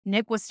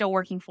Nick was still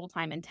working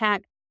full-time in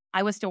tech.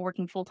 I was still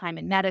working full-time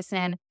in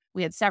medicine.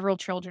 We had several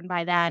children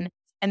by then,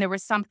 and there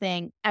was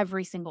something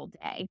every single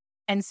day.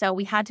 And so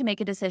we had to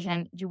make a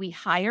decision. Do we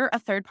hire a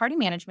third-party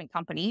management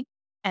company?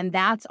 And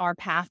that's our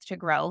path to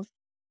growth.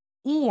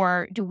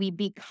 Or do we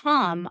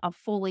become a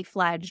fully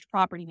fledged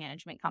property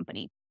management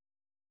company?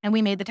 And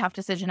we made the tough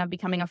decision of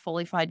becoming a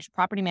fully fledged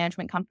property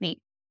management company.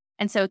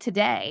 And so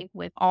today,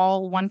 with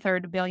all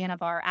 1/3 billion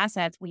of our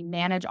assets, we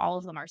manage all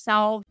of them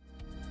ourselves.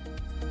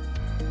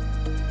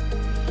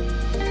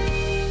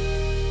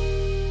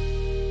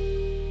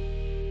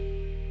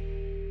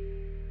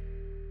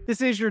 This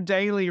is your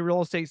daily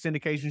real estate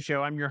syndication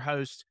show. I'm your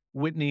host,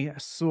 Whitney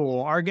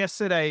Sewell. Our guest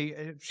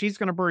today, she's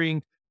going to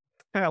bring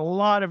a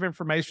lot of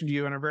information to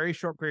you in a very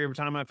short period of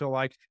time. I feel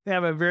like they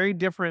have a very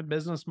different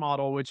business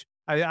model, which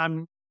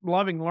I'm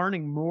loving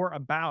learning more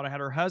about. I had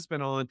her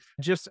husband on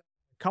just a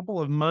couple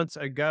of months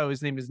ago.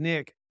 His name is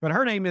Nick, but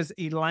her name is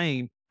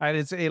Elaine. And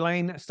it's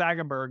Elaine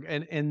Stageberg,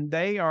 and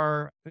they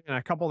are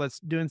a couple that's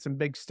doing some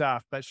big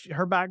stuff. But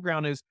her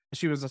background is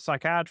she was a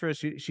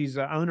psychiatrist. She's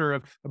the owner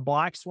of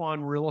Black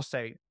Swan Real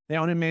Estate. They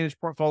own and manage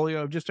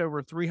portfolio of just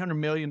over $300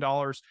 million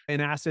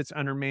in assets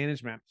under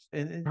management.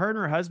 And her and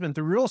her husband,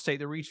 through real estate,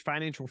 they reached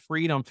financial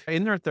freedom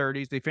in their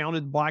 30s. They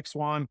founded Black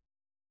Swan,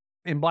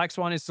 and Black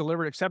Swan has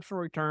delivered exceptional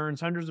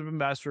returns, hundreds of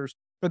investors.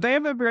 But they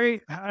have a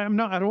very, I don't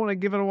want to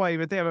give it away,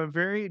 but they have a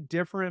very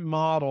different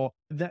model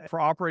for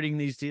operating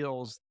these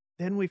deals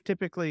than we've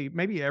typically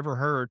maybe ever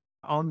heard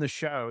on the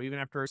show. Even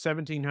after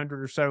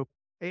 1,700 or so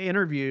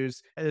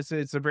interviews, it's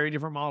a very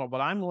different model.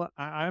 But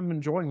I'm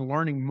enjoying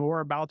learning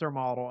more about their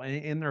model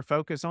and their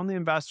focus on the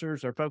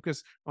investors, their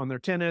focus on their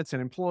tenants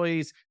and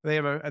employees.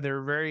 They're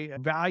very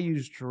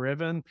values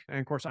driven, and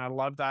of course I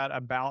love that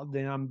about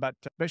them. But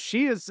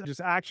she is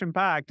just action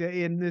packed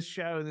in this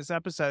show, this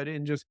episode,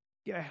 and just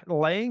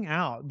laying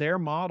out their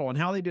model and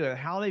how they do it,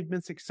 how they've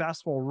been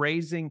successful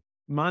raising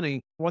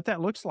money, what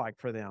that looks like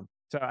for them.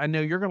 So I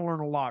know you're going to learn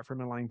a lot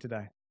from Elaine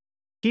today.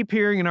 Keep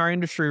hearing in our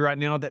industry right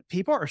now that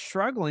people are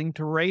struggling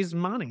to raise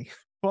money.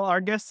 Well, our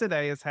guest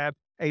today has had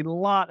a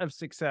lot of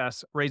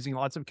success raising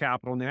lots of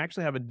capital, and they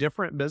actually have a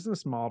different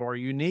business model, or a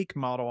unique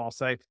model, I'll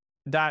say,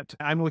 that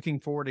I'm looking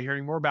forward to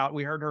hearing more about.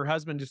 We heard her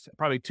husband just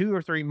probably 2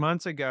 or 3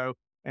 months ago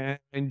and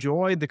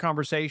enjoyed the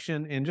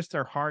conversation and just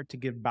their heart to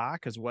give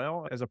back as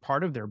well as a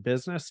part of their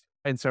business.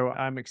 And so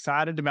I'm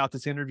excited about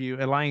this interview.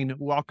 Elaine,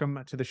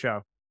 welcome to the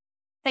show.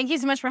 Thank you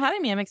so much for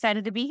having me. I'm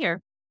excited to be here.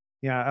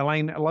 Yeah,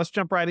 Elaine, let's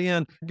jump right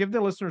in. Give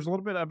the listeners a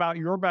little bit about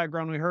your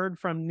background. We heard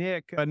from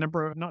Nick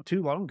not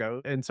too long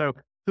ago. And so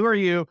who are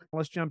you?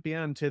 Let's jump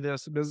into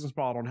this business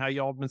model and how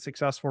y'all have been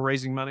successful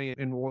raising money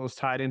and what was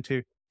tied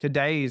into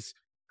today's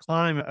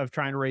climate of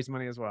trying to raise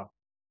money as well.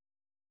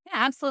 Yeah,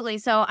 absolutely.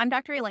 So I'm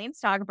Dr. Elaine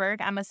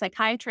Stageberg. I'm a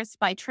psychiatrist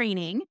by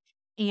training,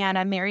 and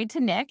I'm married to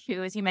Nick,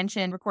 who, as you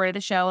mentioned, recorded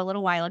a show a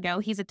little while ago.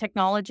 He's a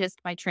technologist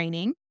by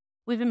training.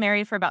 We've been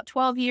married for about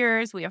 12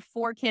 years. We have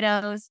 4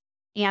 kiddos.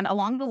 And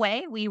along the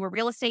way, we were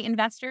real estate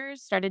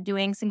investors, started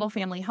doing single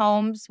family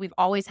homes. We've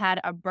always had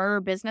a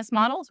BRRRR business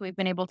model. So we've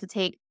been able to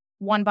take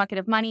one bucket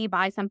of money,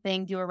 buy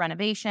something, do a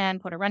renovation,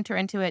 put a renter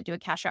into it, do a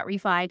cash out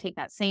refi, take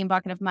that same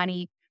bucket of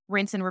money,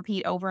 rinse and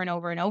repeat over and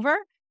over and over.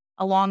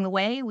 Along the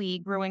way, we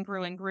grew and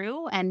grew and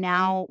grew. And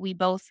now we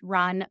both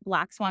run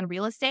Black Swan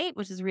Real Estate,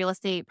 which is a real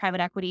estate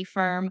private equity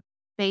firm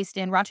based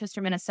in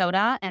Rochester,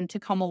 Minnesota and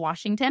Tacoma,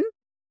 Washington.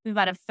 We've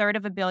about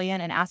 $1/3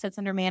 billion in assets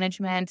under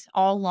management,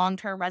 all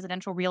long-term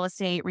residential real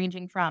estate,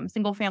 ranging from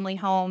single-family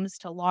homes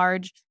to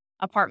large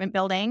apartment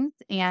buildings,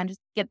 and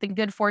get the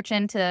good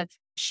fortune to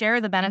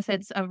share the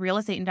benefits of real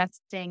estate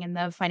investing and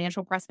the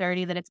financial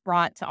prosperity that it's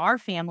brought to our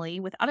family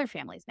with other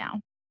families now.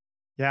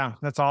 Yeah,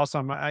 that's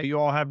awesome. You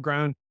all have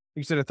grown,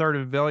 you said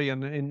 $1/3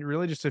 billion in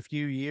really just a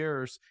few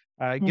years.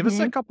 Give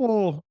us a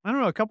couple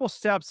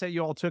steps that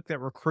you all took that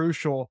were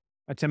crucial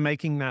to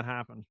making that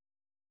happen.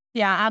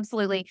 Yeah,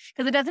 absolutely.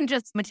 Because it doesn't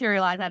just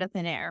materialize out of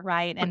thin air,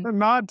 right? And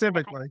Not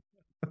typically.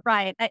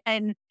 right.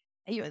 And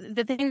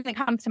the thing that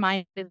comes to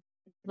mind is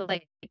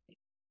like,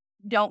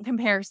 don't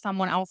compare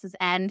someone else's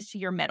end to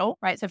your middle,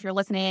 right? So if you're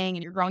listening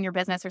and you're growing your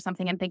business or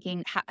something and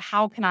thinking,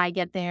 how can I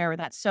get there?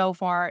 That's so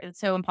far, it's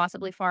so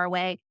impossibly far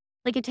away.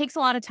 Like, it takes a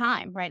lot of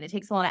time, right? It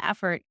takes a lot of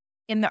effort.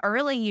 In the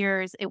early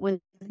years, it was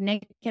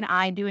Nick and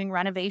I doing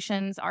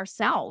renovations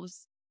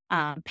ourselves,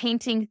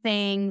 painting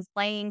things,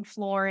 laying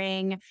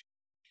flooring,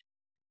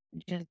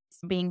 just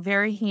being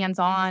very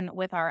hands-on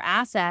with our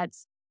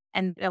assets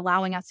and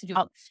allowing us to do.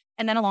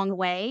 And then along the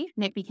way,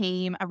 Nick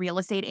became a real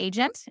estate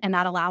agent, and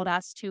that allowed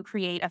us to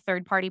create a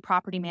third-party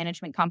property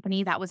management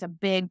company. That was a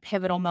big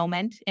pivotal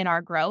moment in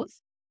our growth.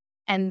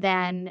 And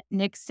then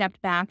Nick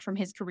stepped back from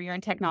his career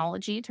in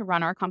technology to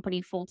run our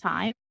company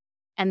full-time.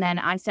 And then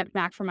I stepped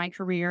back from my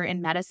career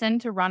in medicine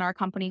to run our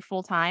company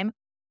full-time.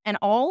 And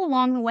all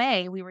along the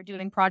way, we were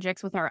doing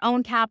projects with our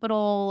own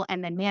capital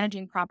and then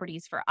managing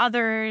properties for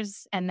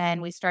others. And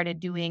then we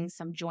started doing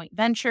some joint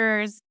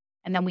ventures.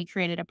 And then we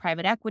created a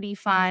private equity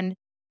fund.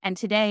 And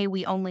today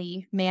we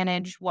only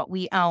manage what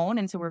we own.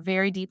 And so we're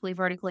very deeply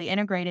vertically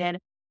integrated.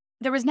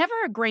 there was never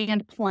a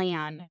grand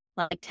plan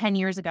like 10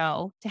 years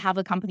ago to have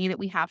the company that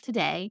we have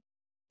today.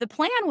 The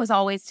plan was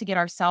always to get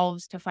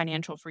ourselves to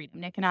financial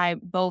freedom. Nick and I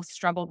both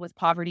struggled with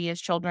poverty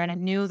as children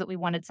and knew that we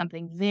wanted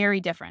something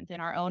very different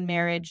in our own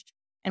marriage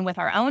and with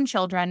our own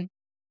children.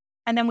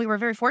 And then we were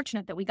very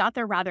fortunate that we got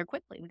there rather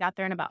quickly. We got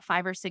there in about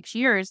 5 or 6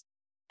 years.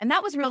 And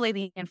that was really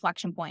the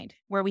inflection point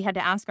where we had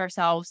to ask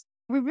ourselves,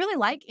 we really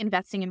like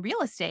investing in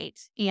real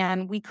estate,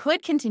 and we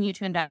could continue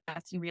to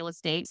invest in real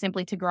estate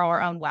simply to grow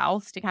our own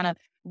wealth, to kind of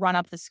run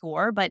up the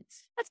score, but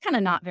that's kind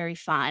of not very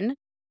fun.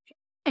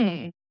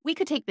 We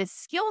could take this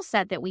skill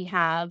set that we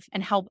have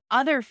and help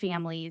other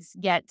families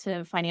get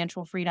to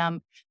financial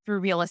freedom through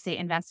real estate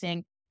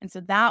investing. And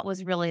so that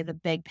was really the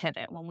big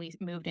pivot when we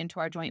moved into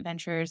our joint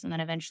ventures and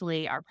then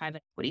eventually our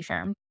private equity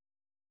firm.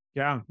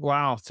 Yeah.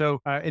 Wow.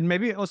 So, and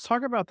maybe let's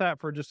talk about that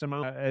for just a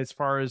moment. As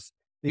far as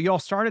you all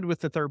started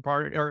with the third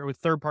party or with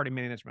third party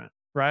management,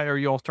 right? Or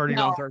you all started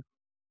on No, third?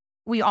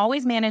 we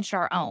always managed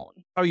our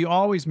own. Oh, you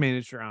always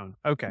managed your own.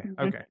 Okay.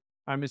 Mhm. Okay.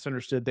 I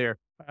misunderstood there.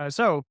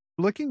 So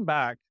looking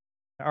back,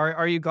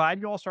 are you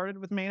glad you all started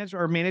with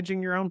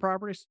managing your own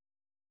properties?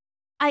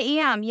 I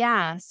am,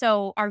 yeah.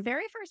 So our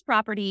very first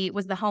property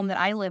was the home that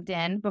I lived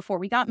in before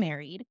we got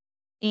married.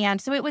 And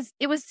so it was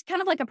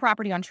kind of like a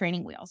property on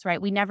training wheels,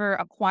 right? We never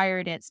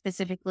acquired it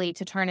specifically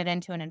to turn it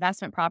into an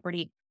investment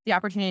property. The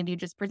opportunity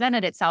just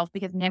presented itself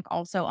because Nick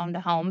also owned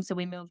a home. So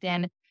we moved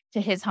in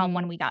to his home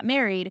when we got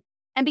married.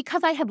 And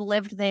because I had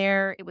lived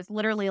there, it was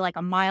literally like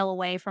a mile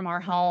away from our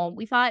home.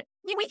 We thought,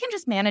 "Yeah, we can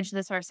just manage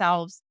this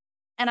ourselves."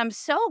 And I'm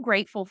so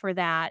grateful for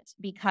that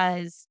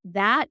because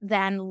that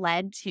then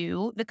led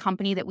to the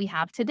company that we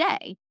have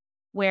today,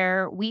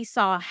 where we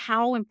saw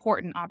how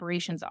important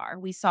operations are.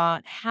 We saw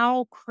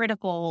how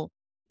critical,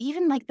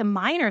 even like the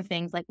minor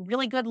things, like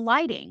really good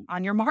lighting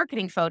on your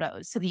marketing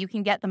photos so that you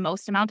can get the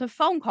most amount of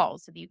phone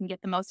calls, so that you can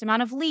get the most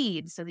amount of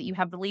leads, so that you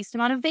have the least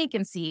amount of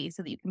vacancy,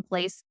 so that you can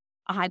place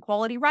a high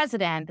quality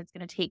resident that's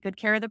going to take good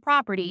care of the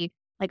property.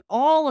 Like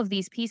all of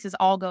these pieces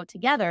all go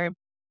together.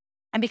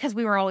 And because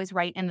we were always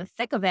right in the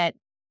thick of it,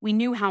 we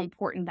knew how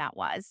important that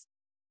was.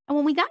 And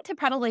when we got to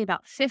probably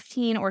about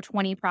 15 or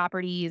 20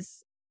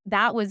 properties,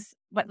 that was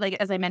what, like,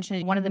 as I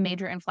mentioned, one of the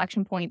major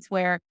inflection points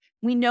where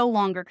we no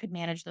longer could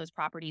manage those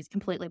properties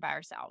completely by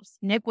ourselves.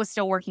 Nick was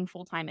still working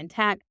full time in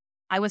tech.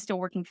 I was still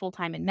working full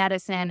time in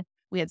medicine.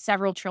 We had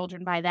several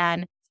children by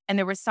then, and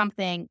there was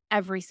something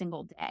every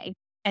single day.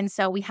 And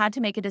so we had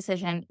to make a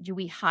decision. Do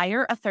we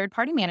hire a third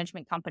party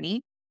management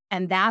company?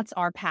 And that's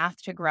our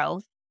path to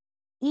growth.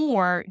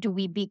 Or do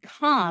we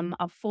become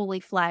a fully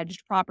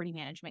fledged property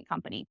management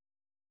company?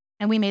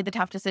 And we made the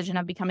tough decision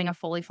of becoming a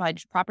fully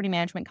fledged property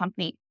management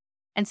company.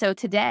 And so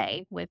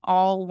today, with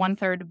all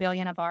 1/3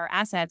 billion of our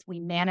assets, we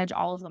manage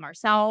all of them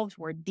ourselves.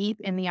 We're deep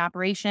in the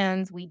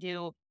operations. We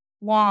do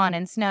lawn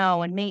and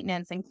snow and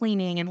maintenance and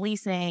cleaning and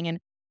leasing and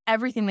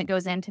everything that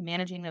goes into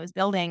managing those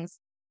buildings.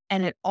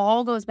 And it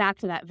all goes back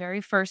to that very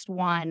first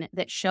one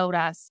that showed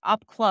us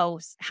up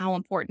close how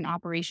important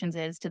operations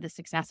is to the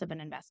success of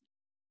an investment.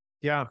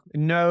 Yeah,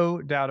 no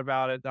doubt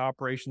about it. The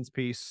operations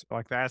piece,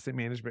 like the asset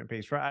management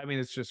piece, right? I mean,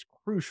 it's just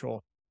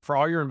crucial for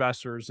all your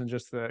investors and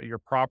just your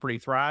property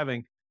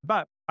thriving.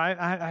 But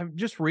I've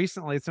just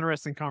recently, it's an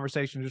interesting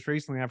conversation. Just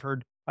recently, I've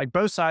heard like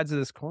both sides of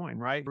this coin,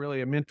 right? Really,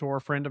 a mentor,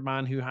 a friend of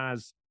mine who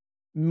has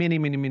many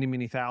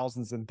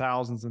thousands and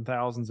thousands and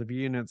thousands of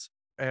units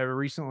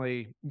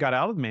recently got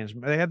out of the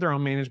management. They had their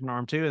own management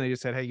arm too. And they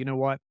just said, hey, you know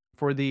what?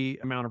 For the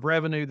amount of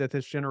revenue that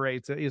this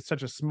generates, it's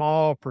such a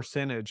small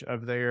percentage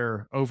of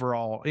their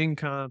overall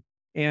income.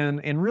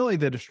 And really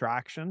the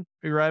distraction,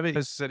 right?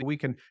 Because we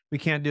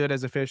can't do it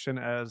as efficient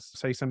as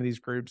say some of these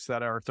groups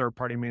that are third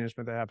party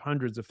management that have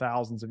hundreds of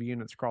thousands of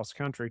units across the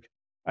country.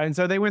 And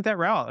so they went that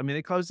route. I mean,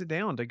 they closed it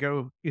down to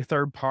go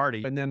third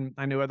party. And then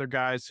I know other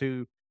guys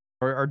who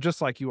are just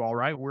like you all,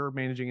 right? We're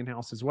managing in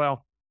house as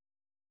well.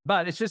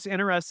 But it's just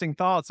interesting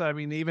thoughts. I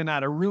mean, even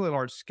at a really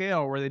large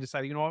scale where they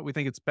decided, you know what, we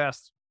think it's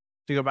best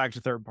to go back to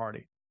third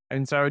party.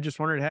 And so I just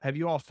wondered, have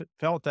you all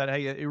felt that,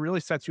 hey, it really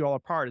sets you all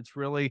apart? It's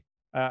really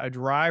a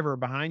driver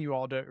behind you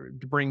all to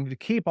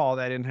keep all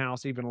that in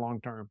house even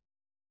long term.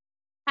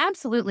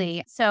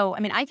 Absolutely. So, I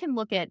mean, I can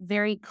look at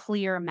very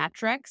clear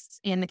metrics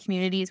in the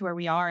communities where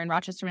we are in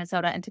Rochester,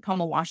 Minnesota and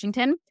Tacoma,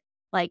 Washington.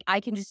 Like I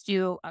can just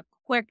do a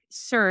quick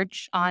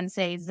search on,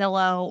 say,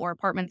 Zillow or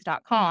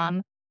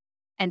apartments.com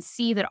and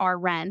see that our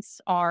rents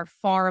are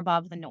far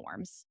above the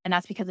norms. And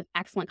that's because of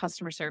excellent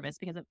customer service,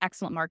 because of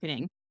excellent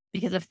marketing,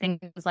 because of things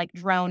like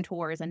drone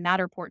tours and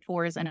Matterport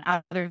tours and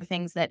other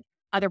things that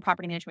other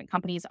property management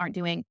companies aren't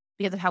doing,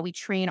 because of how we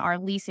train our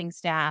leasing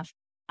staff.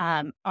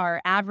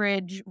 Our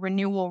average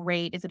renewal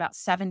rate is about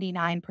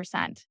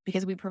 79%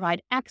 because we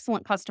provide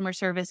excellent customer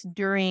service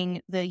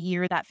during the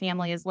year that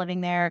family is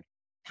living there,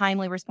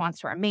 timely response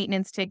to our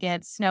maintenance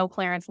tickets, snow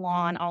clearance,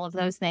 lawn, all of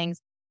those things.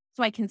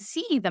 So I can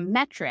see the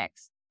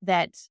metrics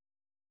that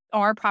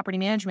our property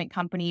management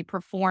company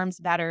performs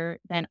better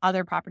than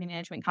other property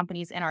management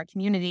companies in our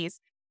communities.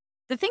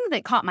 The thing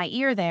that caught my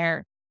ear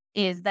there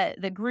is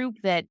that the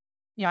group that,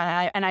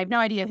 and I have no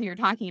idea who you're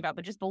talking about,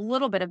 but just a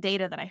little bit of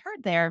data that I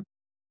heard there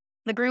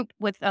The group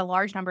with a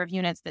large number of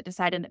units that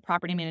decided that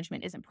property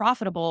management isn't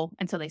profitable,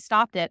 and so they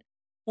stopped it.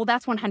 Well,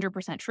 that's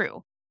 100%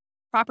 true.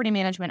 Property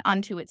management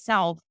unto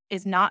itself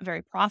is not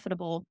very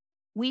profitable.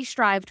 We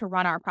strive to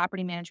run our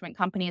property management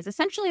company as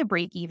essentially a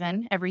break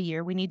even every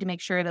year. We need to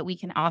make sure that we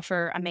can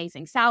offer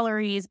amazing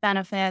salaries,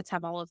 benefits,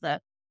 have all of the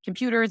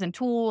computers and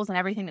tools and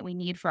everything that we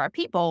need for our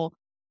people.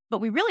 But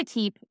we really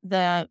keep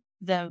the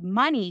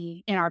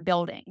money in our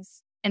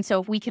buildings. And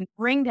so if we can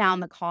bring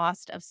down the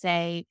cost of,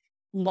 say,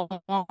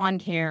 lawn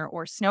care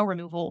or snow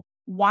removal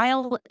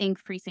while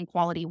increasing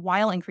quality,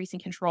 while increasing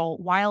control,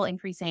 while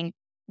increasing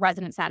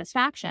resident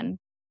satisfaction,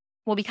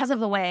 well, because of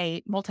the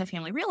way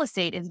multifamily real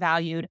estate is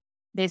valued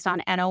based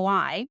on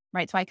NOI,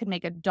 right? So I could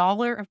make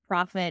 $1 of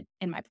profit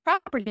in my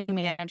property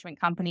management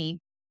company.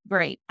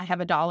 Great. I have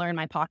 $1 in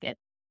my pocket.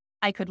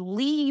 I could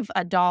leave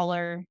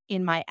 $1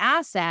 in my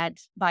asset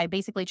by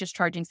basically just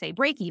charging, say,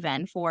 break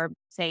even for,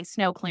 say,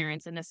 snow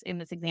clearance in this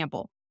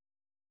example.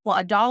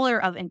 Well, $1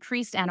 of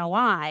increased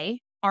NOI,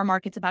 our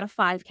market's about a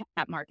 5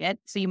 cap market.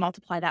 So you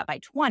multiply that by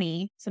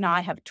 20. So now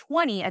I have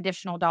 20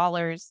 additional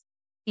dollars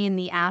in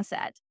the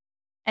asset.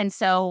 And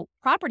so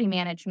property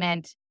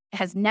management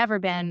has never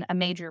been a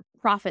major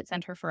profit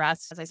center for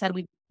us. As I said,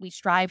 we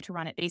strive to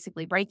run it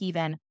basically break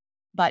even.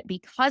 But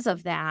because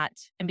of that,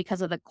 and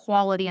because of the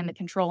quality and the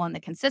control and the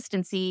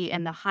consistency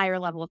and the higher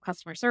level of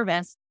customer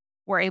service,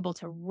 we're able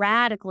to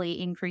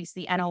radically increase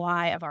the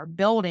NOI of our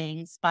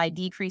buildings by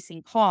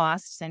decreasing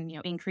costs and,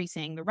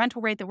 increasing the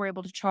rental rate that we're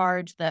able to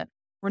charge, the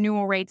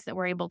renewal rates that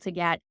we're able to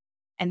get.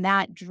 And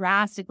that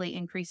drastically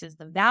increases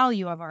the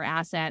value of our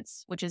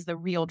assets, which is the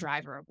real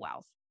driver of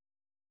wealth.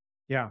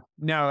 Yeah.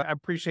 No, I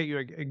appreciate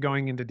you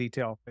going into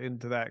detail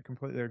into that.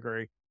 Completely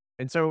agree.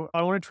 And so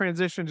I want to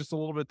transition just a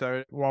little bit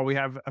though, while we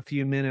have a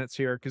few minutes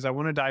here, because I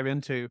want to dive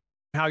into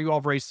how you all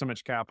have raised so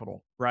much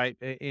capital, right?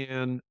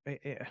 And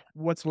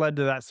what's led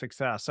to that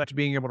success, such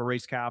being able to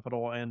raise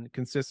capital and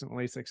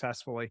consistently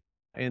successfully.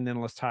 And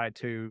then let's tie it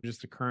to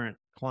just the current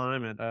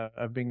climate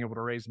of being able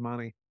to raise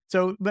money.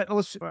 So, but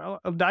let's I'll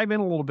dive in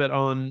a little bit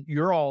on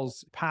your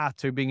all's path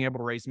to being able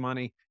to raise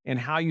money and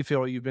how you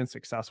feel you've been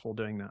successful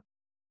doing that.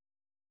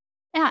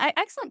 Yeah,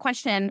 excellent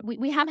question.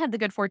 We have had the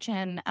good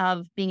fortune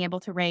of being able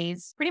to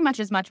raise pretty much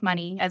as much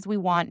money as we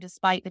want,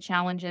 despite the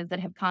challenges that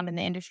have come in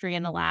the industry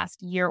in the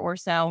last year or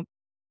so.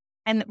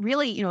 And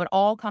really, it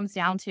all comes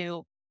down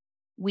to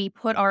we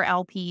put our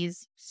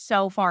LPs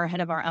so far ahead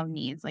of our own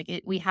needs.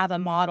 We have a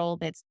model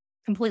that's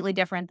completely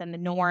different than the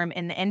norm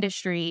in the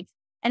industry.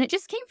 And it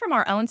just came from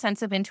our own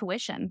sense of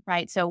intuition,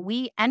 right? So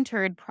we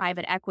entered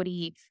private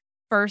equity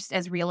first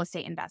as real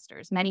estate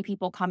investors. Many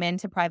people come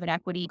into private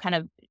equity kind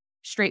of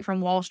straight from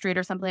Wall Street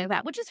or something like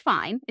that, which is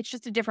fine. It's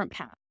just a different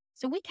path.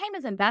 So we came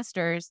as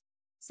investors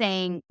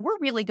saying, we're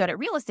really good at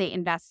real estate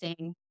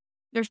investing.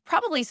 There's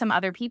probably some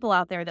other people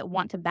out there that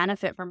want to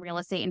benefit from real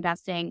estate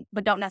investing,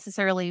 but don't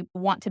necessarily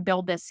want to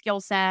build this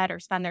skill set or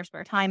spend their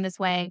spare time this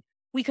way.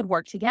 We could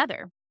work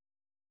together.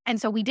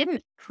 And so we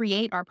didn't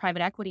create our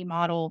private equity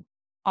model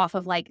off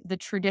of like the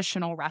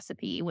traditional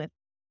recipe with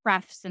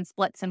prefs and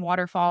splits and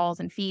waterfalls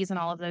and fees and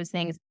all of those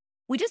things.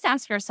 We just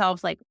asked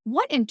ourselves, like,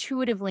 what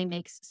intuitively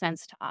makes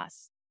sense to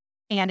us?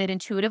 And it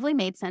intuitively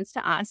made sense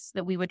to us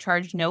that we would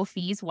charge no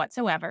fees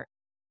whatsoever.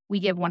 We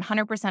give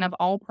 100% of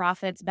all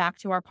profits back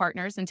to our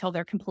partners until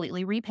they're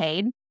completely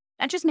repaid.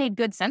 That just made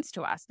good sense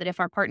to us, that if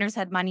our partners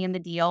had money in the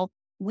deal,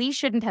 we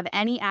shouldn't have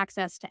any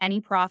access to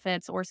any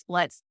profits or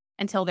splits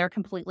until they're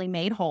completely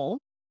made whole.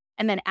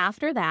 And then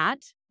after that,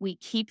 we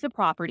keep the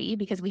property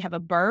because we have a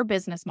BRRRR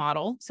business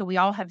model. So we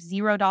all have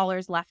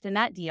 $0 left in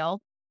that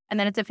deal. And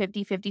then it's a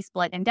 50-50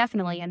 split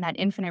indefinitely in that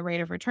infinite rate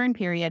of return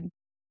period.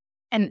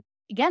 And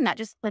again, that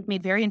just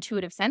made very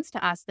intuitive sense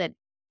to us that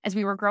as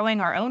we were growing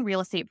our own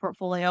real estate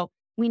portfolio,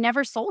 we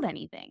never sold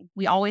anything.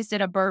 We always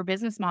did a BRRRR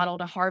business model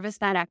to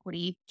harvest that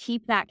equity,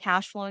 keep that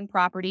cash flowing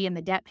property and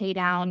the debt pay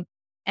down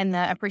and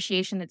the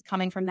appreciation that's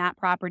coming from that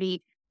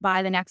property,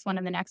 buy the next one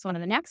and the next one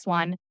and the next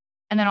one.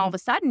 And then all of a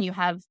sudden you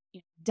have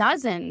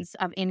dozens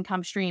of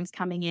income streams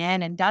coming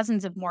in and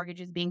dozens of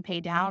mortgages being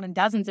paid down and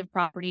dozens of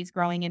properties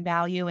growing in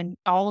value and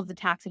all of the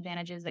tax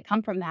advantages that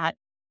come from that.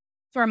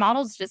 So our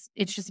model's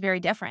it's just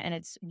very different. And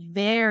it's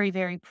very,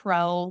 very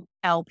pro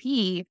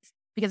LP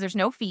because there's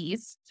no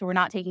fees. So we're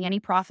not taking any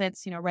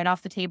profits, right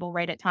off the table,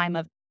 right at time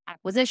of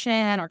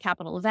acquisition or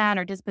capital event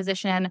or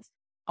disposition.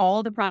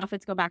 All the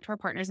profits go back to our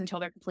partners until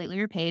they're completely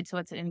repaid. So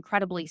it's an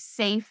incredibly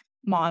safe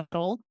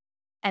model.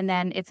 And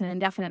then it's an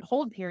indefinite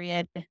hold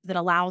period that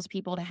allows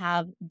people to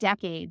have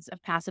decades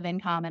of passive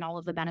income and all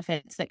of the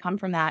benefits that come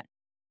from that,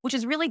 which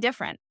is really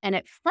different. And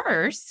at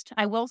first,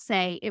 I will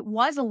say it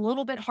was a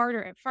little bit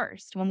harder at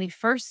first when we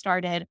first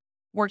started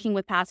working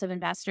with passive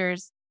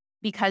investors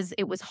because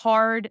it was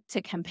hard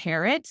to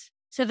compare it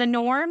to the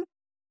norm.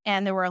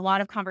 And there were a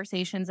lot of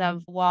conversations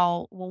of,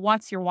 well,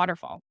 what's your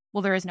waterfall?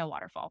 Well, there is no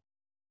waterfall.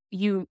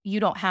 You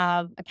don't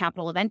have a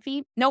capital event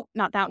fee? Nope,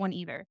 not that one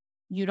either.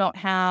 You don't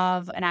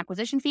have an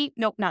acquisition fee?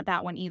 Nope, not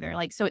that one either.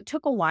 So it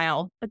took a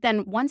while. But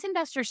then once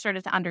investors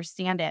started to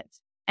understand it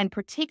And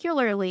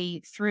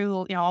particularly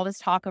through, all this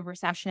talk of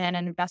recession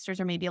and investors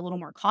are maybe a little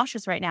more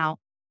cautious right now,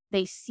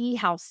 they see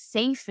how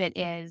safe it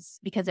is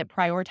because it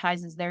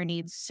prioritizes their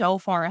needs so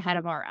far ahead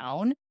of our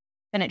own.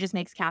 Then it just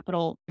makes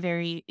capital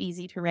very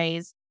easy to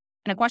raise.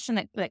 And a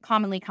question that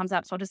commonly comes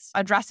up, so I'll just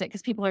address it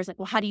because people are like,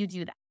 well, how do you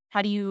do that?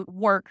 How do you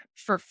work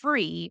for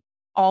free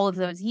all of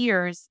those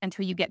years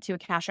until you get to a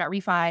cash out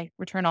refi,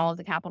 return all of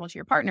the capital to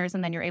your partners,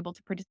 and then you're able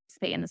to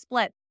participate in the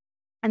split?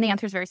 And the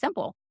answer is very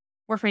simple.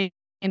 We're financially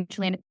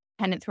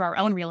independent through our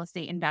own real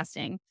estate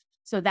investing.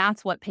 So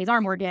that's what pays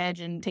our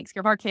mortgage and takes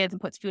care of our kids and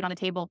puts food on the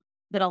table,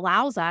 that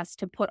allows us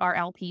to put our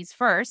LPs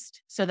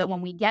first so that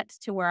when we get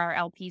to where our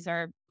LPs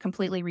are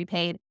completely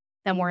repaid,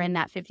 then we're in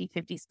that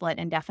 50-50 split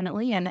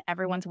indefinitely, and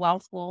everyone's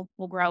wealth will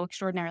grow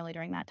extraordinarily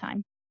during that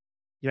time.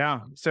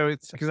 Yeah. So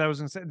it's because I was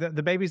going to say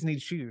the babies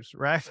need shoes,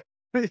 right?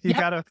 You Yep.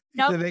 gotta,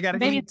 Nope. they gotta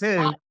Maybe eat it's too.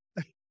 not.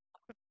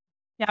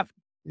 Yep.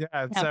 Yeah.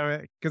 Yep.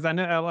 So, because I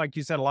know, like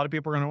you said, a lot of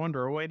people are going to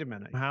wonder, wait a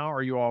minute, how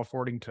are you all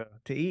affording to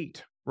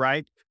eat,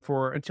 right?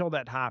 For until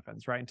that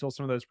happens, right? Until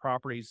some of those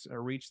properties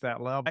reach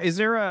that level. Is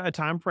there a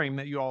time frame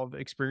that you all have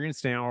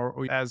experienced now,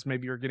 or as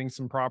maybe you're getting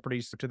some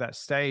properties to that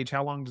stage?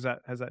 How long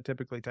has that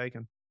typically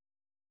taken?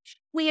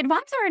 We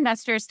advise our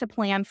investors to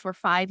plan for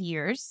 5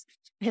 years.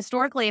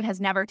 Historically, it has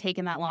never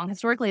taken that long.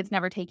 Historically, it's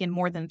never taken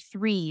more than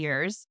 3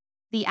 years.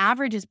 The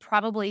average is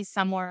probably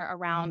somewhere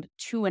around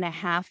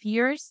 2.5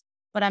 years.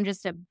 But I'm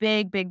just a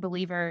big, big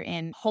believer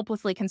in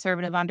hopelessly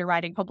conservative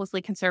underwriting,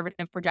 hopelessly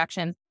conservative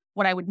projections.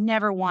 What I would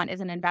never want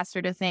is an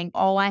investor to think,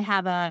 oh, I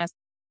have a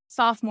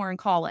sophomore in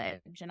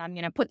college and I'm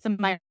going to put some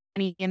money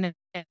in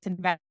this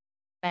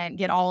investment,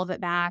 get all of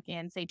it back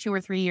in, say, 2 or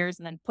 3 years,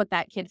 and then put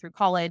that kid through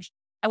college.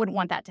 I wouldn't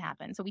want that to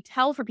happen. So we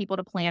tell for people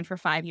to plan for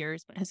 5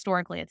 years, but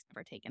historically it's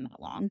never taken that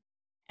long.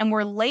 And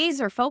we're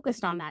laser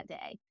focused on that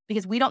day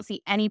because we don't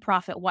see any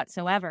profit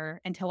whatsoever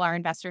until our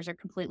investors are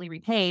completely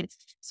repaid.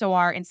 So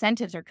our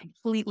incentives are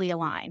completely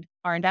aligned.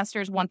 Our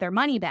investors want their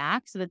money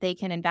back so that they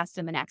can invest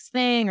in the next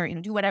thing or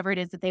do whatever it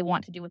is that they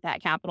want to do with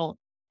that capital.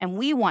 And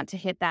we want to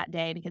hit that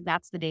day because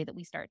that's the day that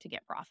we start to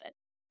get profit.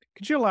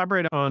 Could you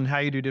elaborate on how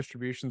you do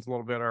distributions a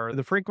little bit, or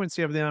the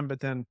frequency of them, but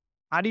then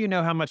how do you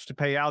know how much to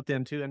pay out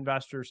then to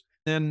investors?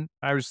 Then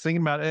I was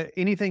thinking about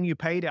anything you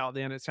paid out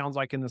then, it sounds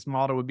like in this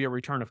model would be a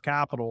return of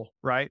capital,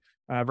 right?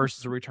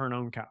 Versus a return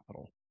on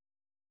capital.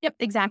 Yep,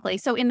 exactly.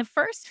 So in the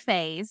first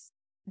phase,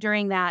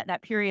 during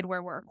that period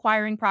where we're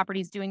acquiring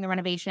properties, doing the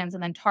renovations,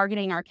 and then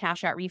targeting our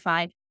cash out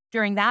refi,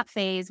 during that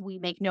phase, we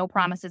make no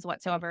promises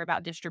whatsoever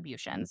about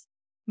distributions.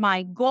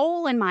 My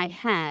goal in my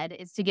head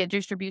is to get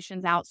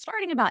distributions out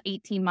starting about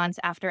 18 months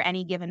after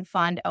any given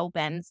fund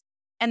opens.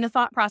 And the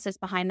thought process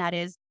behind that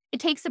is it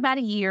takes about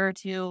a year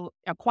to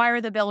acquire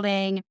the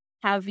building,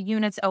 have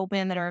units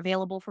open that are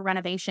available for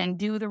renovation,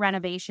 do the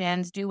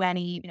renovations, do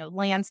any,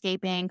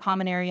 landscaping,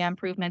 common area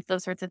improvements,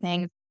 those sorts of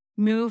things,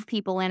 move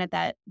people in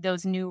at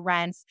those new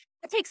rents.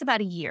 It takes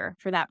about a year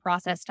for that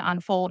process to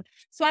unfold.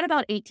 So at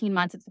about 18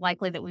 months, it's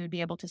likely that we would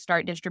be able to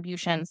start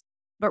distributions.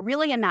 But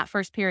really in that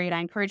first period,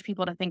 I encourage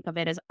people to think of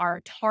it as our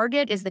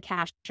target is the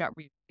cash out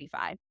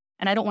refi.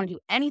 And I don't want to do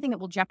anything that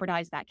will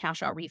jeopardize that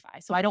cash out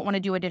refi. So I don't want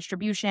to do a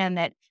distribution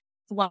that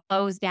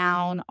slows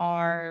down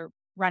our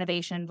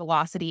renovation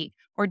velocity,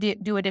 or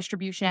do a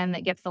distribution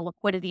that gets the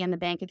liquidity in the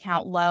bank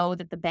account low,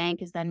 that the bank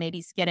is then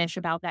maybe skittish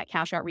about that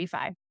cash out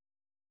refi.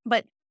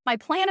 But my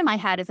plan in my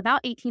head is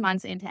about 18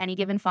 months into any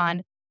given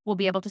fund, we'll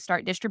be able to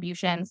start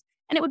distributions.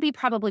 And it would be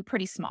probably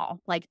pretty small,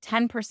 like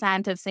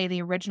 10% of, say,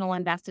 the original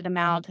invested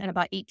amount in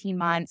about 18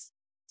 months,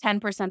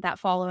 10% that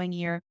following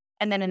year.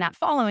 And then in that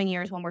following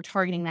year is when we're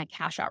targeting that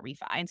cash out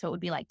refi. And so it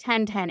would be like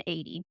 10, 10,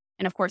 80.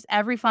 And of course,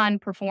 every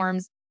fund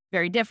performs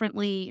very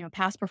differently.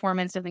 Past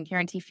performance doesn't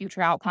guarantee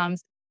future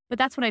outcomes. But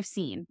that's what I've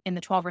seen in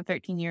the 12 or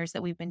 13 years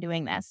that we've been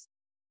doing this.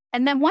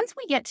 And then once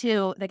we get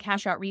to the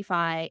cash out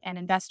refi and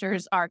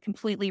investors are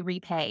completely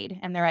repaid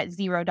and they're at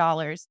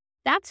 $0,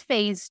 that's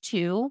phase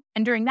 2.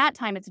 And during that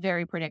time, it's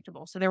very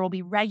predictable. So there will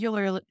be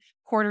regular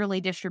quarterly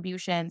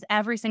distributions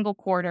every single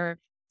quarter.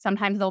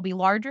 Sometimes they'll be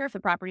larger if the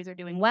properties are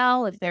doing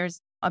well. If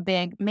there's a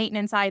big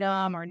maintenance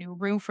item or new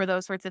roof or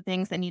those sorts of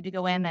things that need to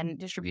go in, then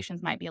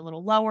distributions might be a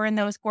little lower in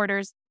those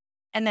quarters.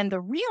 And then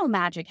the real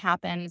magic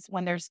happens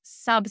when there's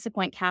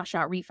subsequent cash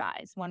out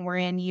refis, when we're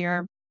in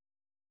year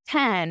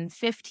 10,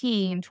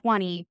 15,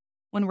 20,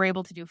 when we're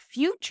able to do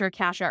future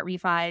cash out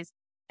refis,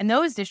 and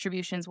those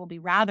distributions will be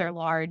rather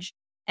large.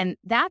 And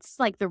that's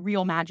like the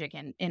real magic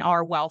in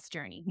our wealth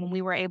journey, when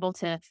we were able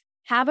to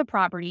have a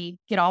property,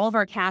 get all of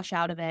our cash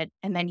out of it,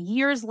 and then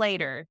years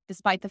later,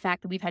 despite the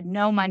fact that we've had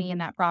no money in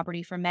that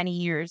property for many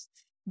years,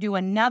 do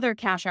another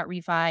cash out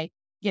refi,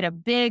 get a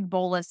big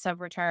bolus of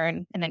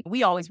return, and then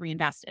we always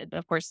reinvested. But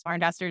of course, our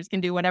investors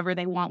can do whatever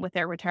they want with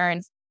their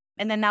returns.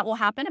 And then that will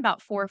happen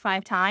about 4 or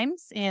 5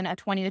 times in a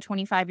 20 to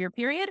 25 year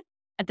period.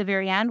 At the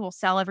very end, we'll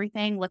sell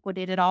everything,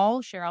 liquidate it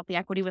all, share out the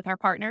equity with our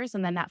partners,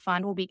 and then that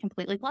fund will be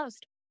completely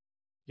closed.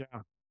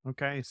 Yeah.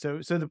 Okay. So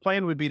the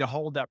plan would be to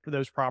hold that for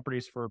those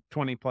properties for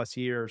 20 plus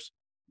years,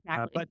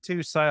 Exactly. but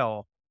to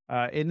sell.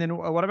 And then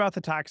what about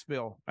the tax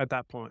bill at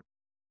that point?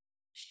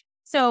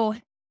 So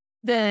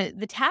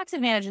The tax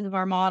advantages of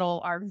our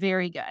model are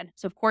very good.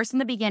 So of course, in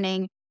the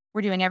beginning,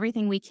 we're doing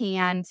everything we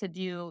can to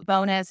do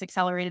bonus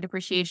accelerated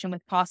depreciation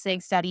with cost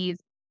seg studies.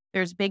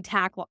 There's big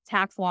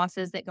tax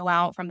losses that go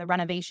out from the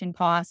renovation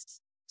costs.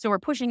 So we're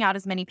pushing out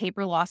as many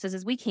paper losses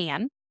as we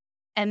can.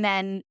 And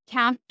then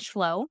cash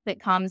flow that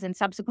comes in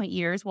subsequent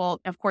years will,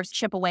 of course,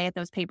 chip away at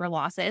those paper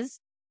losses.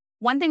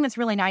 One thing that's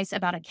really nice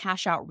about a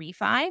cash out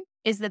refi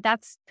is that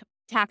that's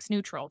tax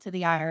neutral to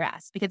the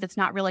IRS because it's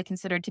not really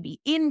considered to be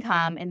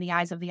income in the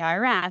eyes of the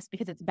IRS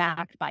because it's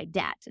backed by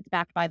debt. It's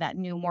backed by that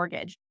new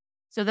mortgage.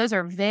 So those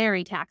are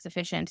very tax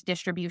efficient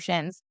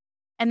distributions.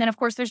 And then, of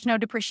course, there's no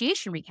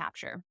depreciation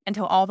recapture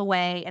until all the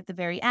way at the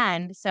very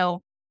end.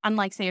 So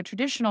unlike, say, a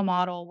traditional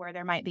model where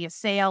there might be a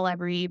sale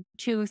every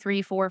 2,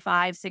 3, 4,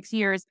 5, 6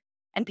 years,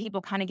 and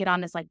people kind of get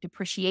on this like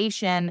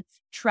depreciation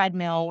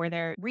treadmill where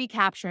they're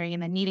recapturing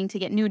and then needing to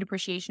get new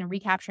depreciation and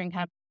recapturing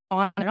kind of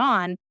on and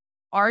on.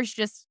 Ours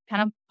just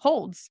kind of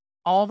holds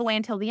all the way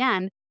until the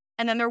end.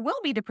 And then there will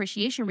be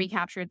depreciation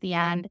recapture at the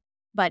end.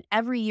 But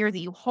every year that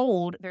you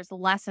hold, there's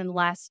less and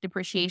less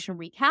depreciation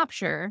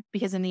recapture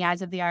because in the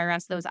eyes of the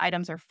IRS, those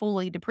items are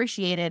fully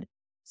depreciated.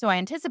 So I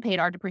anticipate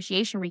our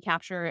depreciation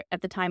recapture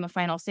at the time of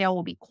final sale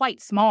will be quite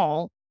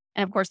small.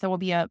 And of course, there will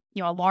be a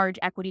large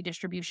equity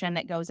distribution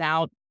that goes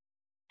out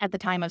at the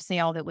time of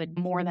sale that would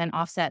more than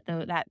offset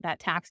that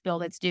tax bill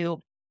that's due.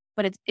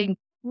 But it's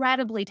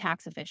incredibly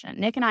tax efficient.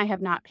 Nick and I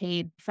have not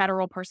paid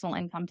federal personal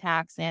income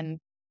tax in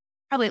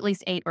probably at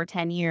least 8 or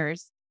 10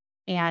 years.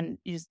 And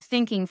just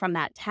thinking from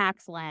that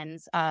tax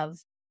lens of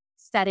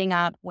setting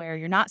up where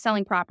you're not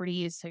selling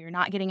properties, so you're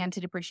not getting into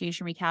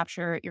depreciation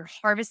recapture, you're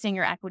harvesting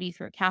your equity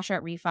through a cash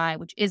out refi,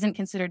 which isn't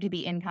considered to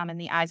be income in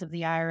the eyes of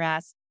the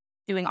IRS,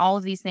 doing all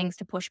of these things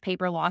to push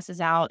paper losses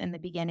out in the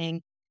beginning.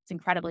 It's an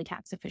incredibly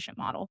tax efficient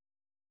model.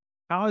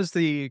 How has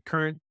the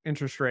current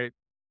interest rate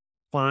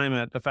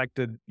climate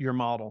affected your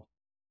model?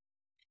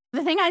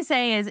 The thing I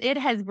say is it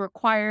has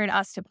required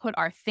us to put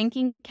our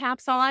thinking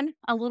caps on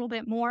a little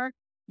bit more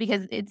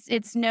because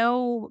it's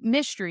no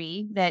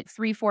mystery that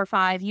 3, 4,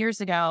 5 years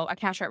ago, a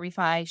cash out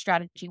refi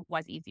strategy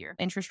was easier.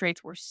 Interest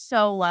rates were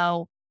so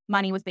low.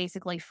 Money was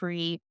basically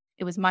free.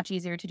 It was much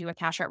easier to do a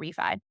cash out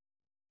refi.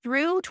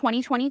 Through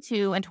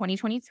 2022 and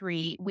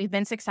 2023, we've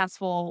been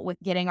successful with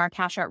getting our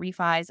cash out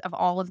refis of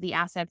all of the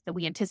assets that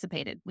we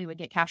anticipated we would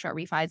get cash out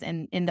refis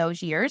in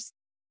those years,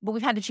 but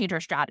we've had to change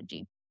our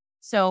strategy.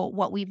 So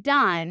what we've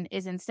done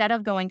is instead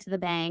of going to the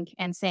bank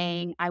and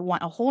saying, I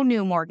want a whole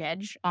new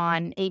mortgage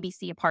on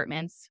ABC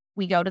apartments,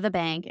 we go to the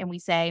bank and we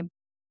say,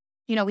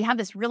 we have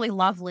this really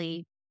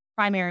lovely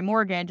primary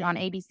mortgage on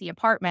ABC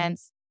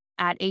apartments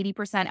at 80%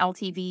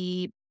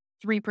 LTV,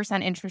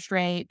 3% interest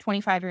rate,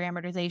 25-year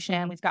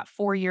amortization. We've got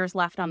 4 years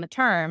left on the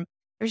term.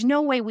 There's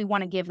no way we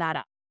want to give that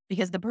up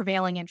because the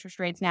prevailing interest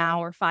rates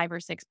now are 5 or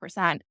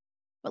 6%.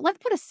 But let's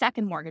put a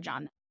second mortgage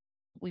on that.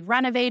 We've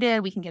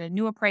renovated, we can get a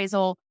new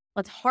appraisal.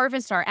 Let's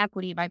harvest our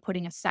equity by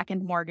putting a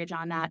second mortgage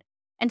on that.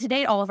 And to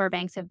date, all of our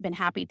banks have been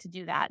happy to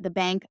do that. The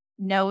bank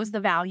knows the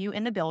value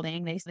in the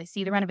building. They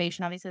see the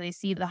renovation. Obviously, they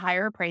see the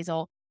higher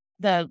appraisal.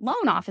 The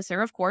loan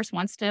officer, of course,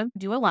 wants to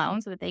do a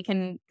loan so that they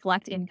can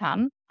collect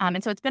income.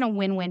 And so it's been a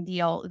win-win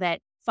deal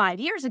that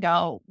 5 years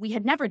ago, we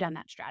had never done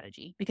that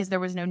strategy because there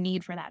was no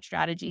need for that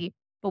strategy.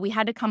 But we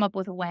had to come up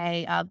with a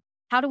way of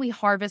how do we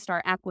harvest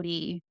our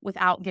equity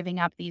without giving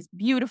up these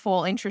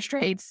beautiful interest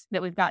rates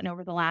that we've gotten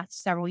over the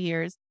last several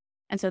years.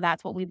 And so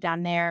that's what we've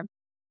done there.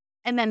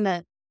 And then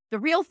the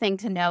real thing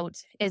to note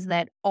is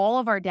that all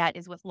of our debt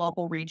is with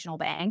local regional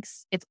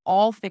banks. It's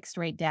all fixed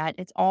rate debt.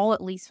 It's all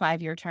at least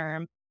 5-year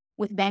term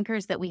with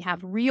bankers that we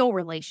have real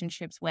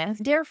relationships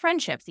with, dear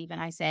friendships, even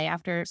I say,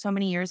 after so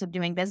many years of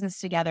doing business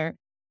together.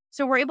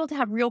 So we're able to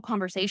have real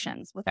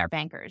conversations with our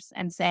bankers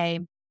and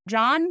say,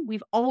 John,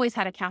 we've always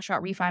had a cash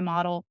out refi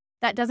model.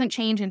 That doesn't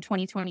change in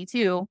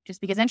 2022 just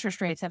because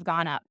interest rates have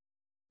gone up.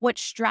 What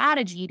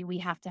strategy do we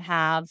have to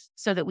have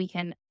so that we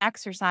can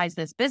exercise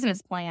this business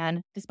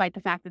plan despite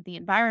the fact that the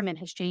environment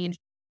has changed?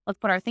 Let's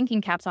put our thinking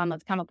caps on.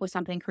 Let's come up with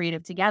something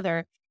creative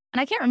together. And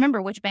I can't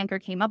remember which banker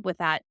came up with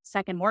that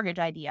second mortgage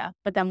idea.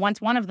 But then once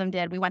one of them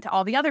did, we went to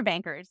all the other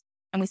bankers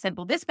and we said,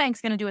 well, this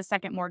bank's going to do a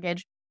second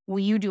mortgage. Will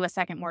you do a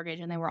second mortgage?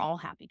 And they were all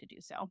happy to do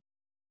so.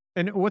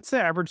 And what's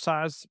the average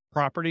size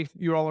property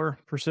you all are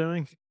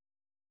pursuing?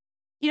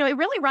 It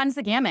really runs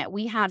the gamut.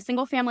 We have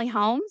single family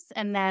homes,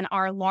 and then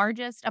our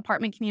largest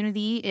apartment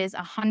community is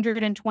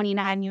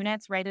 129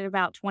 units, right at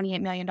about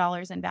 $28 million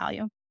in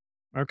value.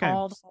 Okay.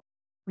 All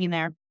between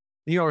there.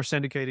 You all are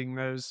syndicating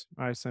those,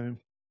 I assume.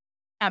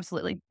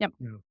 Absolutely. Yep.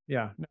 Yeah.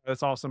 Yeah. No,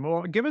 that's awesome.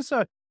 Well, give us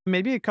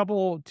maybe a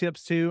couple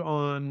tips too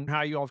on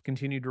how you all have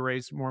continued to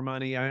raise more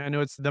money. I know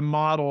it's the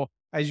model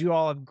as you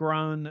all have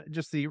grown,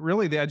 just the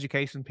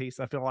education piece.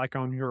 I feel like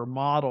on your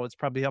model, it's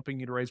probably helping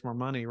you to raise more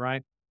money,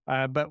 right?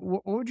 But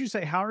what would you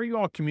say? How are you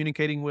all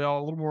communicating well?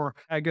 A little more,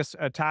 I guess,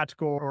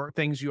 tactical or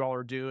things you all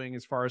are doing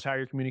as far as how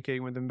you're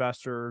communicating with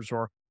investors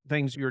or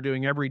things you're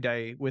doing every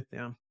day with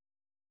them.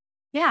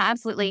 Yeah,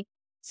 absolutely.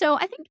 So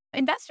I think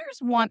investors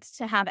want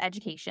to have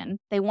education.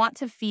 They want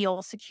to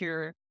feel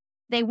secure.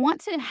 they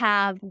want to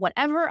have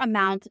whatever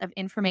amount of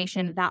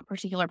information that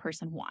particular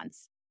person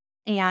wants.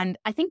 And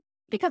I think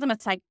because I'm a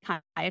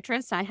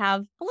psychiatrist, I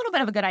have a little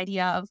bit of a good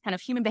idea of kind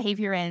of human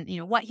behavior and,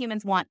 what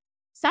humans want.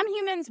 Some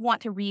humans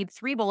want to read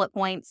 3 bullet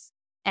points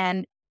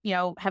and,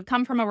 have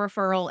come from a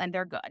referral and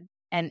they're good.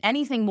 And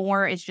anything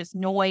more is just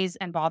noise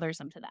and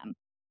bothersome to them.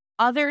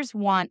 Others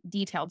want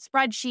detailed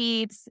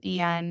spreadsheets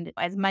and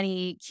as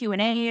many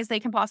Q&A as they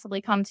can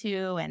possibly come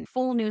to and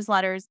full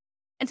newsletters.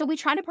 And so we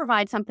try to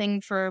provide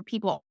something for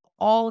people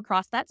all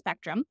across that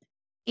spectrum.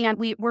 And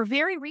we're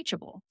very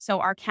reachable. So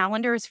our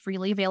calendar is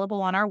freely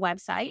available on our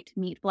website,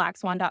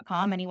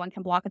 meetblackswan.com. Anyone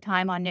can block a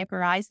time on Nick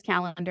or I's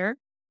calendar.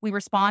 We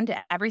respond to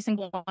every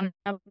single one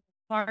of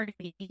our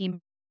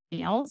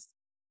emails.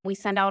 We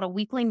send out a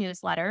weekly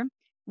newsletter.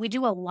 We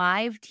do a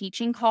live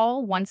teaching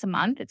call once a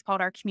month. It's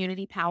called our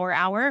Community Power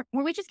Hour,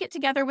 where we just get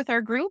together with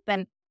our group.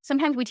 And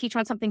sometimes we teach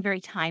on something very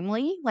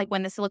timely, like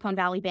when the Silicon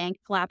Valley Bank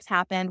collapse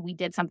happened, we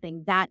did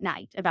something that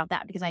night about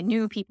that because I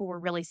knew people were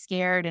really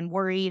scared and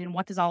worried. And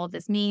what does all of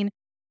this mean?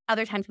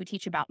 Other times we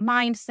teach about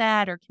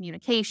mindset or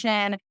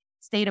communication,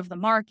 state of the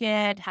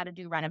market, how to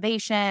do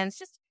renovations,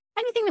 just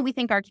anything that we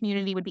think our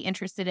community would be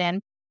interested in.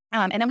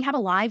 And then we have a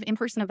live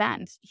in-person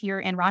event here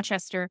in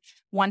Rochester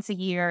once a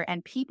year,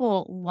 and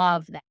people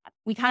love that.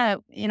 We kind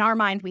of, in our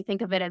mind, we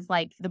think of it as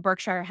like the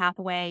Berkshire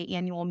Hathaway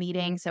annual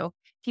meeting. So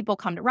people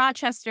come to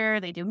Rochester,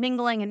 they do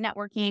mingling and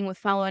networking with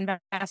fellow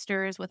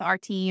investors with our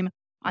team.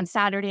 On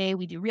Saturday,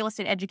 we do real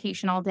estate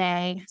education all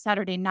day.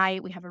 Saturday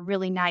night, we have a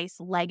really nice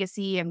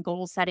legacy and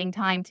goal setting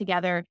time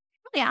together,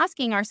 really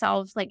asking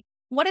ourselves, like,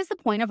 what is the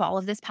point of all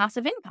of this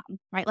passive income,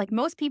 right? Like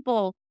most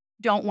people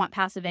don't want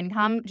passive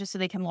income just so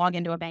they can log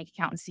into a bank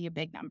account and see a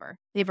big number.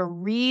 They have a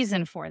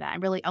reason for that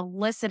and really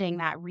eliciting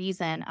that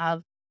reason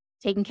of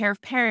taking care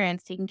of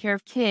parents, taking care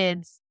of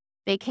kids,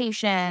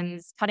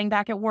 vacations, cutting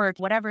back at work,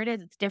 whatever it is,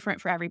 it's different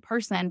for every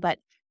person, but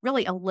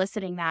really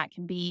eliciting that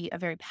can be a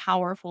very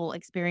powerful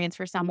experience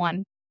for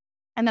someone.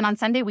 And then on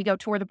Sunday, we go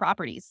tour the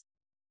properties.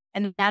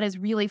 And that is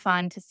really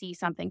fun to see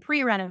something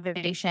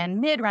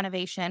pre-renovation,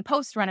 mid-renovation,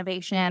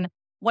 post-renovation.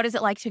 What is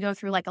it like to go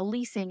through like a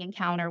leasing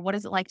encounter? What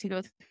is it like to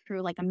go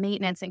through like a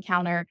maintenance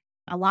encounter?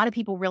 A lot of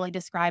people really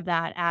describe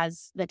that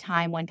as the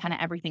time when kind of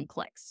everything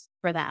clicks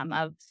for them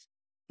of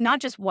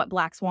not just what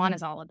Black Swan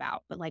is all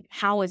about, but like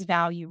how is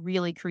value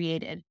really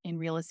created in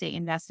real estate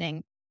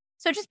investing?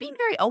 So just being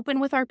very open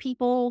with our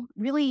people,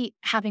 really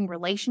having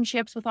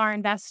relationships with our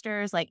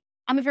investors. Like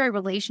I'm a very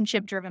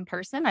relationship driven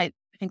person. I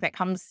think that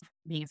comes from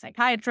being a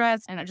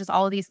psychiatrist and just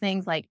all of these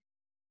things. Like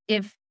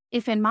if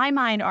in my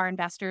mind, our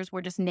investors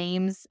were just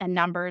names and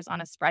numbers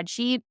on a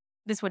spreadsheet,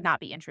 this would not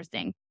be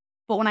interesting.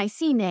 But when I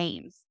see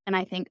names and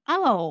I think,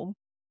 oh,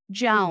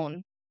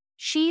 Joan,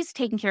 she's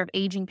taking care of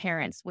aging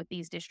parents with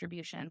these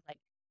distributions. Like,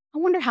 I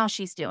wonder how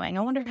she's doing.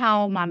 I wonder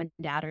how mom and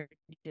dad are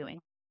doing.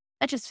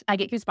 I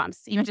get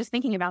goosebumps, even just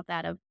thinking about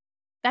that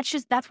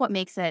that's what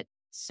makes it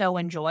so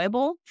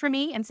enjoyable for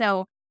me. And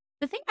so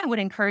the thing I would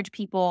encourage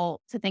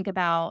people to think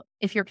about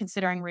if you're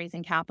considering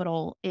raising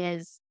capital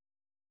is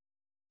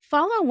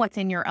follow what's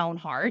in your own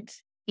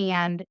heart.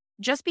 And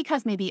just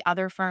because maybe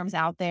other firms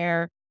out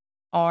there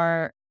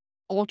are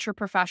ultra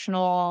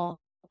professional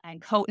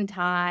and coat and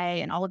tie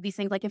and all of these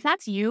things, like if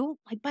that's you,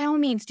 like by all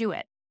means do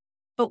it.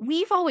 But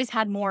we've always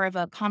had more of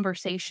a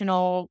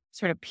conversational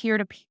sort of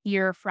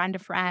peer-to-peer,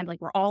 friend-to-friend,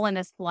 like we're all in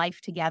this life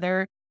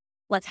together.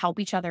 Let's help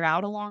each other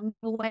out along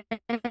the way.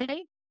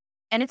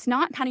 And it's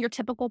not kind of your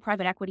typical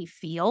private equity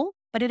feel,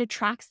 but it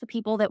attracts the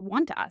people that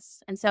want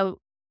us. And so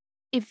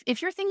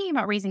if you're thinking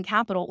about raising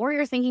capital or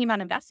you're thinking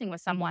about investing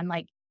with someone,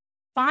 like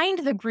find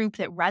the group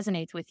that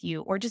resonates with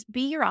you or just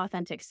be your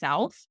authentic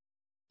self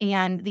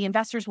and the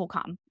investors will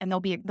come and they'll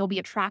be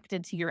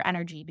attracted to your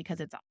energy because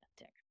it's authentic.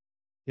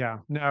 Yeah,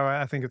 no,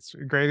 I think it's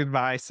great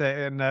advice,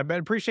 and but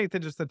appreciate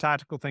just the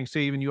tactical things too.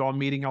 Even you all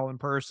meeting all in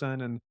person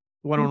and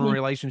one-on-one Mhm.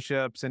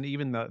 relationships, and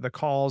even the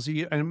calls.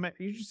 You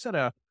just said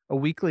a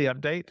weekly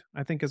update,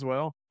 I think, as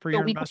well for The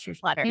your weekly investors.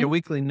 letter. Yeah,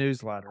 weekly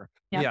newsletter.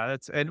 Yeah. Yeah,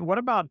 that's. And what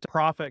about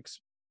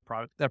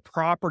the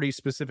property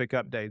specific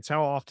updates?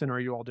 How often are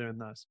you all doing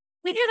this?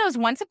 We do those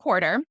once a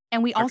quarter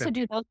and we Okay. also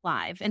do those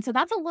live. And so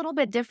that's a little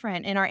bit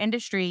different in our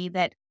industry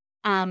that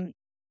um,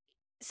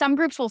 some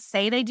groups will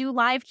say they do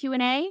live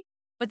Q&A,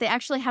 but they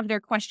actually have their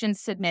questions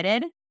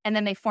submitted and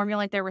then they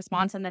formulate their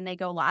response and then they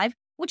go live,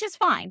 which is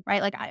fine,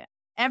 right? Like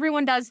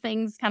everyone does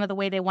things kind of the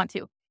way they want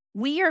to.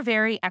 We are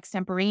very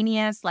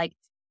extemporaneous. Like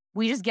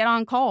we just get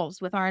on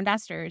calls with our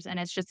investors and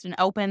it's just an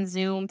open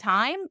Zoom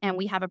time. And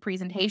we have a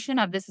presentation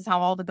of this is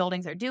how all the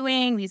buildings are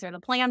doing. These are the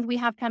plans we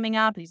have coming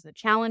up. These are the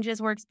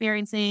challenges we're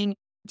experiencing.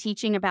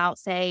 Teaching about,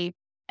 say,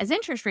 as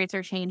interest rates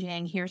are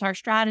changing, here's our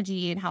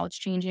strategy and how it's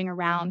changing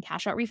around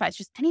cash out refis,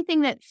 just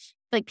anything that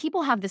like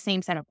people have the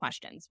same set of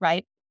questions,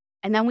 right?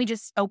 And then we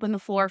just open the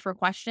floor for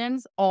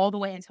questions all the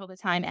way until the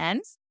time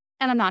ends.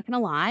 And I'm not going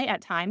to lie,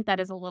 at times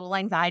that is a little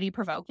anxiety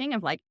provoking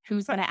of like,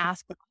 who's going to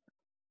ask? But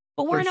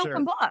we're For an open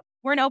sure. book.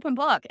 We're an open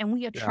book and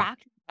we Yeah.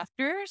 attract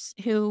investors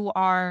who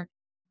are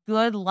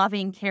good,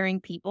 loving, caring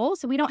people.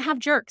 So we don't have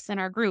jerks in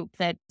our group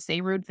that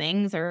say rude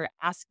things or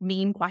ask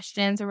mean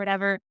questions or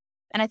whatever.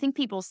 And I think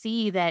people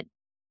see that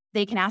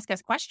they can ask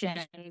us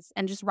questions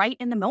and just right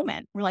in the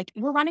moment. We're like,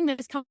 we're running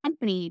this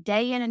company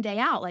day in and day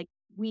out. Like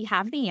we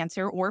have the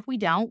answer, or if we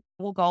don't,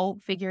 we'll go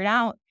figure it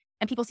out.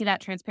 And people see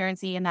that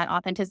transparency and that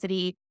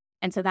authenticity.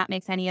 And so that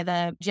makes any of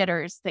the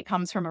jitters that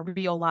comes from a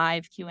real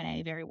live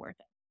Q&A very worth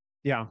it.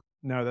 Yeah.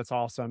 No, that's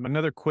awesome.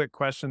 Another quick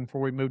question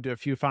before we move to a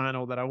few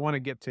final that I want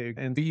to get to.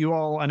 And you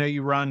all, I know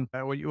you run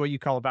what you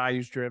call a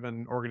values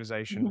driven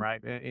organization, Mhm.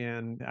 right?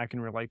 And I can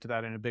relate to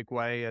that in a big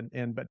way.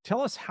 But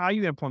tell us how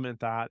you implement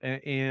that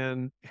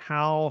and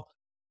how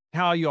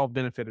you all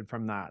benefited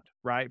from that,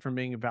 right? From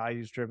being a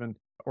values driven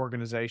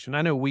organization.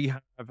 I know we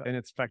have, and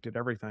it's affected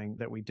everything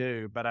that we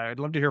do, but I'd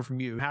love to hear from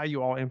you how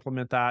you all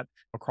implement that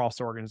across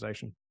the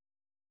organization.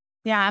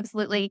 Yeah,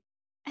 absolutely.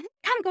 And it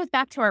kind of goes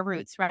back to our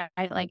roots, right?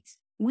 Like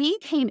we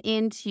came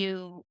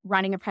into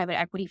running a private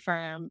equity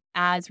firm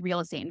as real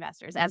estate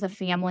investors, as a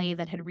family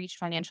that had reached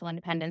financial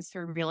independence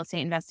through real estate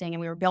investing. And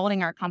we were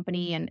building our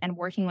company and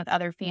working with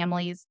other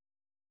families.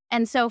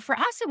 And so for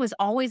us, it was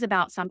always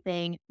about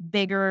something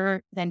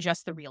bigger than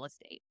just the real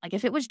estate. Like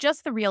if it was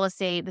just the real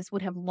estate, this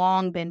would have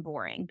long been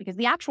boring because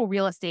the actual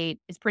real estate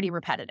is pretty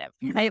repetitive,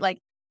 right? Like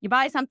you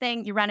buy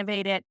something, you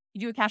renovate it, you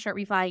do a cash out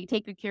refi, you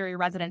take good care of your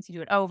residence, you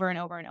do it over and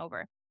over and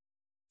over.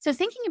 So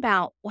thinking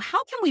about, well,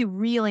 how can we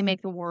really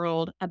make the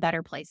world a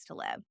better place to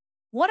live?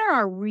 What are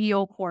our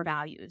real core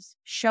values?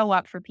 Show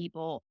up for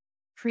people,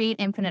 create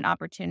infinite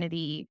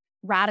opportunity,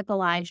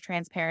 radicalize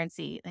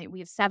transparency. We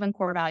have 7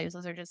 core values.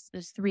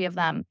 There's 3 of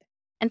them.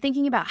 And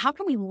thinking about how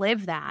can we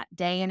live that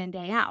day in and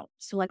day out?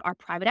 So like our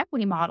private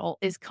equity model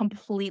is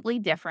completely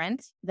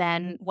different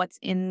than what's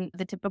in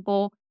the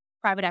typical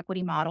private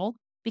equity model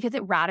because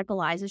it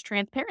radicalizes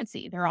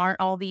transparency. There aren't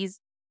all these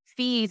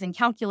fees and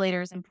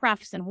calculators and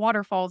prefs and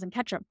waterfalls and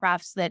catch-up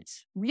prefs that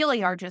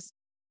really are just,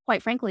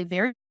 quite frankly,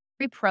 very,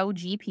 very pro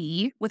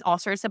GP with all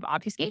sorts of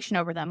obfuscation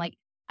over them. Like,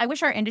 I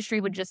wish our industry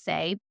would just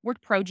say, we're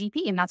pro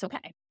GP and that's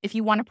okay. If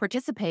you want to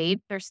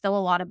participate, there's still a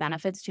lot of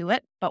benefits to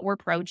it, but we're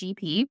pro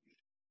GP.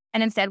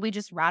 And instead, we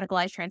just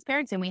radicalize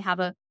transparency and we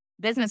have a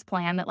business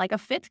plan that like a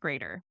 5th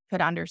grader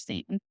could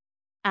understand.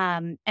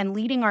 And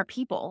leading our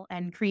people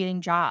and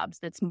creating jobs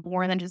that's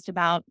more than just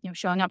about,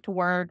 showing up to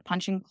work,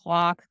 punching a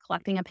clock,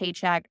 collecting a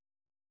paycheck,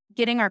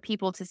 getting our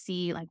people to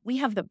see like we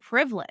have the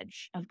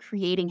privilege of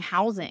creating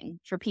housing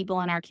for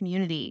people in our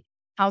community,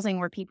 housing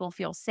where people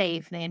feel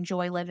safe, they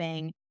enjoy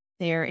living,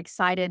 they're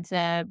excited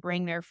to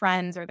bring their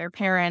friends or their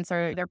parents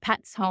or their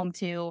pets home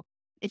to.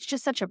 It's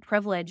just such a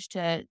privilege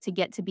to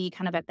get to be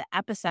kind of at the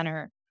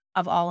epicenter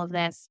of all of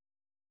this.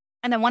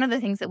 And then one of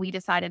the things that we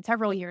decided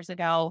several years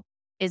ago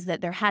is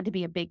that there had to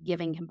be a big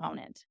giving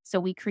component. So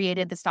we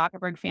created the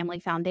Stageberg Family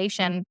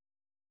Foundation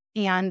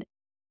and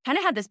kind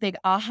of had this big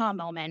aha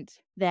moment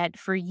that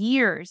for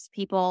years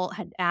people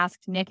had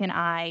asked Nick and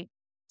I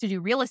to do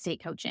real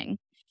estate coaching.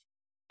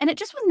 And it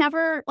just was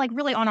never like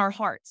really on our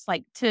hearts.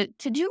 Like to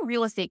do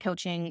real estate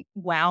coaching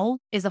well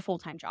is a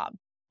full-time job.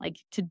 Like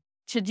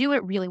to do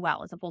it really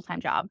well is a full-time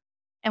job.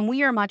 And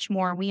we are much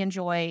more, we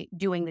enjoy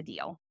doing the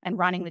deal and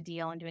running the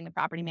deal and doing the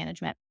property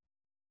management.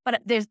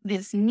 But there's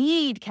this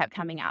need kept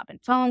coming up and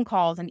phone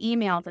calls and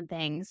emails and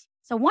things.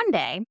 So one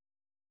day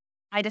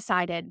I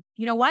decided,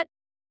 you know what?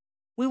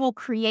 We will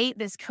create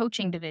this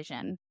coaching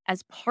division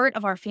as part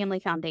of our family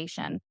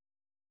foundation,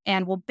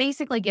 and we'll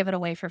basically give it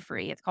away for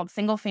free. It's called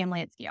Single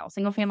Family at Scale,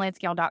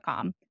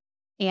 singlefamilyatscale.com.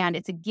 And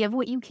it's a give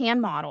what you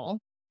can model,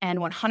 and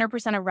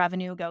 100% of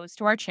revenue goes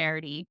to our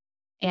charity.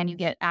 And you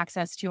get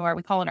access to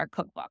we call it our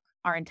cookbook,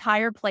 our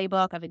entire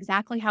playbook of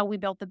exactly how we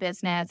built the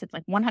business. It's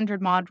like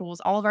 100 modules,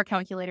 all of our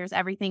calculators,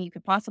 everything you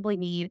could possibly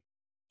need.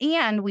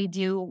 And we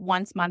do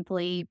once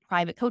monthly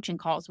private coaching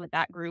calls with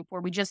that group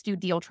where we just do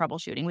deal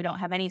troubleshooting. We don't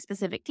have any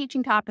specific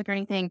teaching topic or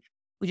anything.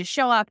 We just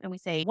show up and we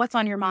say, what's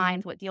on your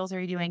mind? What deals are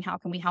you doing? How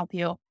can we help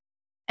you?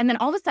 And then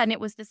all of a sudden it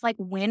was this like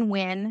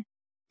win-win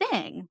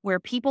thing where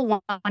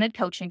people wanted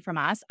coaching from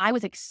us. I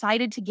was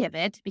excited to give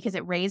it because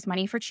it raised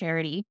money for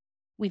charity.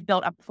 We've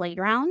built a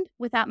playground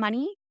with that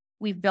money.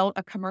 We've built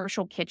a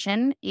commercial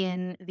kitchen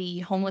in the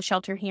homeless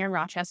shelter here in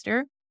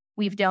Rochester.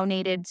 We've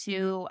donated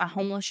to a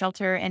homeless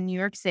shelter in New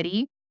York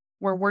City.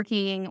 We're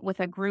working with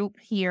a group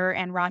here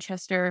in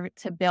Rochester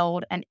to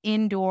build an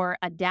indoor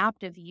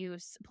adaptive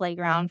use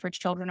playground for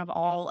children of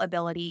all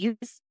abilities.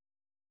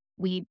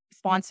 We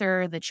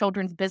sponsor the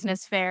Children's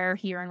Business Fair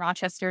here in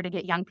Rochester to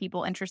get young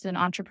people interested in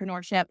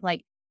entrepreneurship.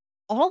 Like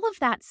all of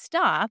that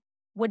stuff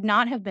would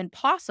not have been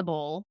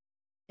possible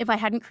if I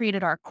hadn't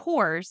created our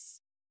course,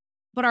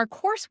 but our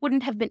course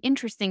wouldn't have been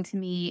interesting to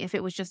me if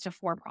it was just a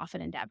for-profit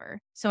endeavor.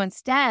 So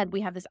instead,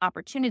 we have this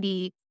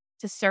opportunity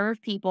to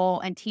serve people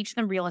and teach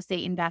them real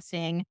estate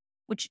investing,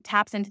 which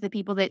taps into the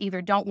people that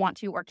either don't want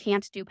to or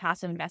can't do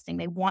passive investing.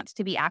 They want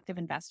to be active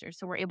investors.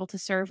 So we're able to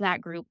serve that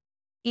group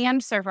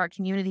and serve our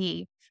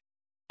community.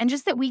 And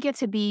just that we get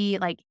to be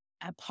like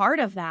a part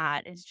of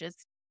that is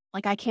just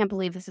like, I can't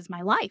believe this is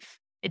my life.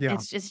 Yeah,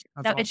 that's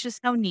all. It's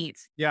just so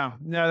neat. Yeah,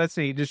 no, that's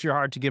neat. Just your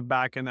heart to give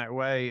back in that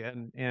way,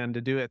 and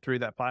to do it through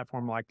that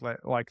platform like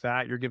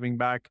that. You're giving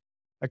back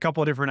a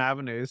couple of different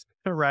avenues,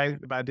 right?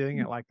 By doing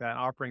it like that,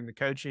 offering the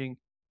coaching,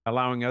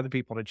 allowing other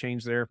people to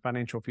change their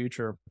financial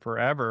future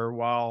forever,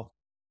 while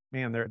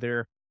man,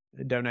 their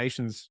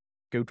donations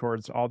go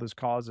towards all those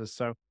causes.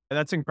 So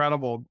that's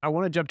incredible. I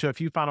want to jump to a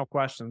few final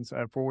questions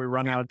before we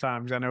run out of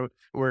time because I know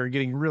we're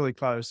getting really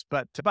close.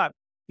 But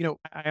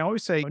I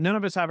always say none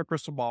of us have a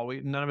crystal ball.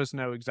 None of us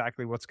know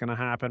exactly what's going to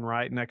happen,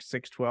 right? Next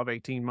 6, 12,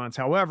 18 months.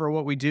 However,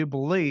 what we do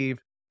believe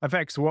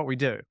affects what we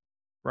do,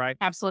 right?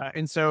 Absolutely.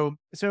 And so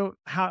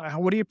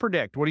what do you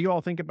predict? What do you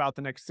all think about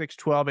the next 6,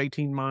 12,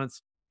 18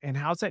 months? And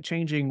how's that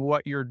changing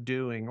what you're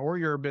doing or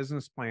your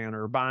business plan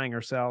or buying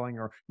or selling,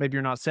 or maybe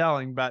you're not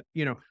selling, but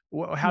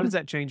how does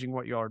that changing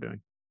what you all are doing?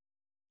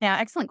 Yeah,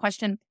 excellent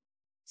question.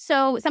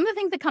 So some of the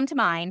things that come to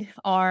mind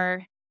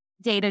are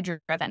data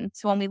driven.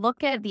 So when we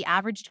look at the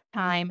average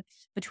time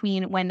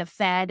between when the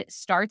Fed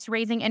starts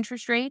raising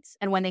interest rates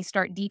and when they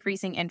start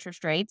decreasing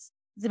interest rates,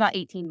 it's about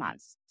 18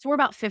 months. So we're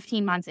about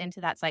 15 months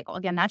into that cycle.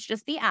 Again, that's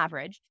just the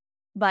average,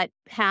 but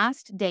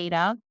past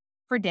data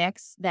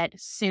predicts that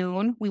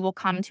soon we will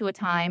come to a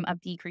time of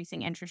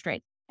decreasing interest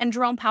rates. And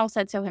Jerome Powell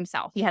said so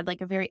himself. He had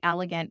like a very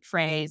elegant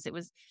phrase. It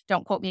was,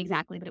 don't quote me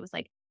exactly, but it was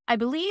like, I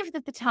believe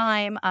that the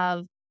time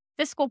of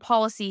fiscal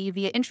policy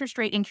via interest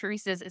rate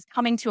increases is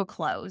coming to a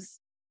close.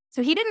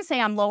 So he didn't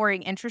say I'm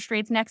lowering interest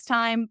rates next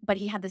time, but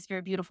he had this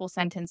very beautiful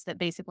sentence that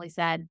basically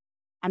said,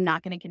 I'm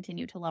not going to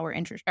continue to lower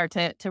interest or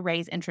to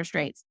raise interest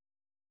rates.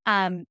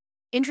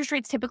 Interest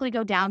rates typically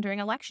go down during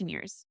election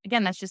years.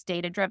 Again, that's just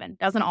data driven.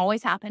 Doesn't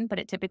always happen, but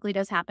it typically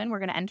does happen. We're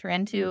going to enter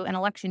into an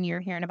election year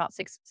here in about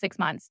six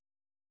months.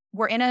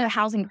 We're in a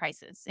housing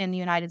crisis in the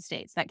United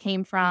States that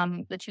came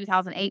from the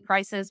 2008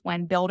 crisis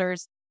when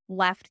builders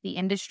left the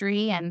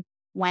industry and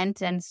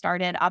went and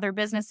started other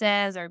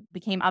businesses or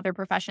became other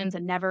professions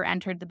and never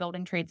entered the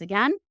building trades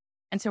again.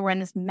 And so we're in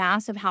this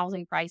massive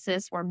housing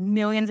crisis. We're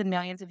millions and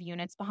millions of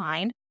units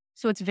behind.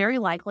 So it's very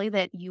likely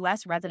that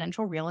U.S.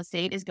 residential real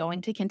estate is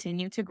going to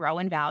continue to grow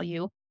in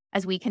value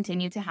as we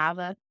continue to have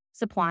a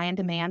supply and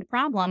demand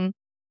problem.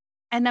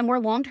 And then we're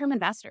long-term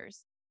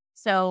investors.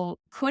 So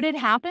could it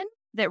happen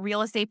that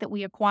real estate that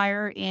we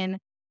acquire in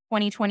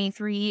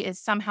 2023 is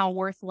somehow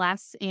worth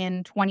less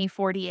in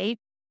 2048?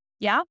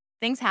 Yeah,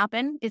 things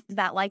happen. Is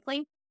that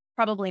likely?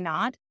 Probably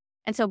not.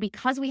 And so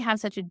because we have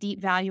such a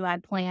deep value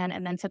add plan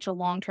and then such a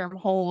long-term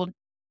hold,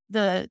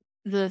 the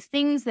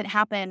things that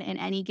happen in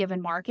any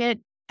given market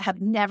have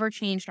never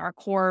changed our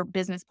core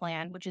business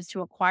plan, which is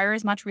to acquire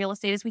as much real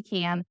estate as we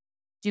can,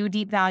 do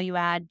deep value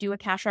add, do a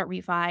cash out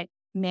refi,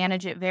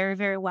 manage it very,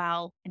 very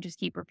well, and just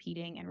keep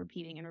repeating and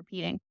repeating and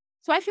repeating.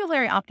 So I feel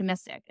very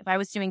optimistic. If I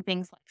was doing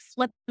things like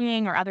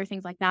flipping or other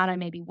things like that, I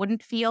maybe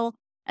wouldn't feel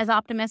as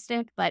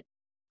optimistic, but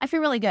I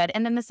feel really good.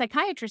 And then the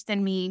psychiatrist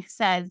in me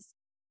says,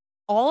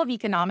 all of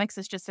economics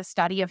is just a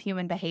study of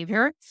human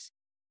behavior.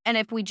 And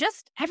if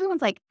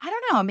everyone's like, I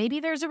don't know,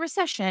 maybe there's a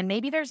recession,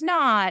 maybe there's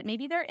not,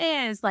 maybe there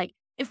is. Like,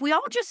 if we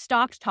all just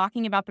stopped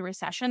talking about the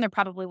recession, there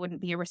probably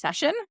wouldn't be a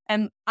recession.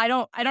 And I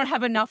don't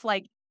have enough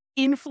like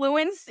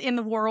influence in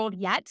the world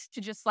yet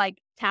to just like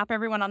tap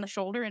everyone on the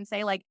shoulder and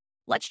say like,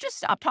 let's just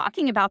stop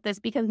talking about this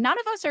because none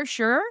of us are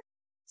sure.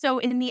 So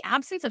in the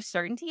absence of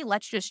certainty,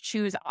 let's just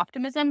choose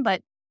optimism.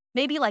 But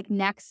maybe like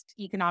next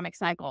economic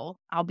cycle,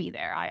 I'll be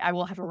there. I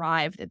will have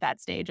arrived at that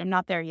stage. I'm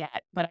not there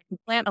yet, but I can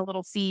plant a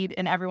little seed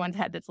in everyone's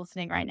head that's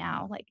listening right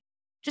now. Like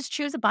just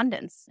choose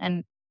abundance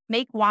and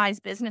make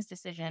wise business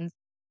decisions,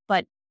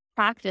 but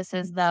practice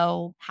as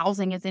though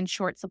housing is in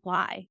short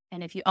supply.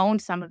 And if you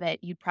owned some of it,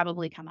 you'd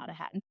probably come out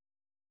ahead.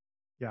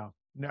 Yeah.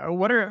 No,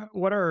 what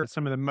are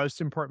some of the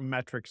most important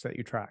metrics that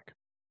you track?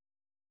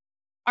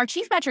 Our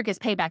chief metric is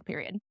payback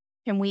period.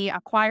 Can we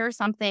acquire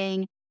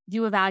something,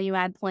 do a value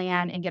add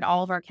plan, and get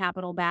all of our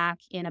capital back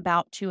in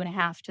about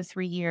 2.5 to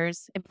 3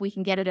 years? If we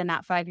can get it in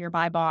that 5-year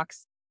buy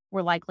box,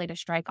 we're likely to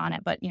strike on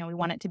it. But we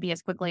want it to be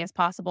as quickly as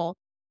possible.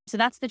 So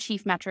that's the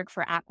chief metric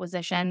for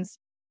acquisitions.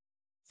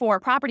 For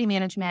property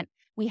management,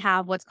 we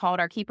have what's called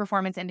our key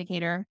performance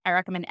indicator. I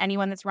recommend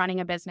anyone that's running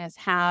a business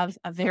have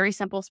a very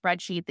simple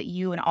spreadsheet that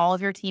you and all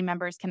of your team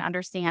members can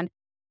understand.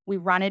 We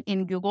run it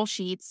in Google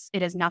Sheets.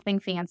 It is nothing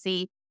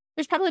fancy.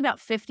 There's probably about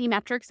 50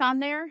 metrics on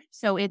there.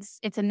 So it's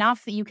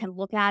enough that you can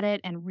look at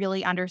it and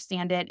really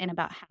understand it in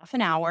about half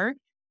an hour.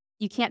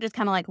 You can't just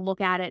kind of like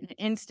look at it and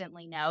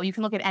instantly know. You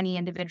can look at any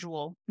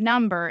individual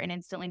number and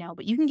instantly know,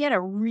 but you can get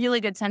a really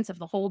good sense of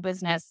the whole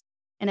business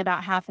in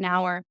about half an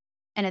hour.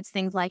 And it's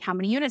things like how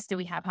many units do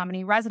we have? How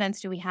many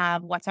residents do we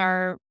have? What's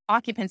our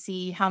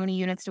occupancy? How many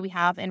units do we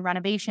have in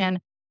renovation?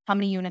 How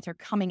many units are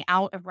coming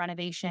out of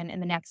renovation in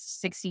the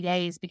next 60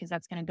 days because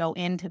that's going to go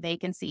into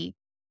vacancy?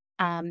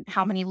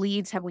 How many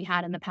leads have we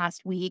had in the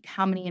past week?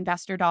 How many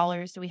investor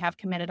dollars do we have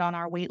committed on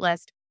our wait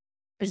list?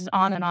 Which is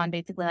on and on,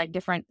 basically like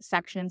different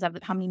sections of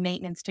how many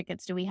maintenance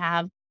tickets do we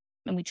have?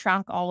 And we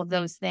track all of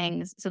those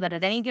things so that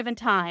at any given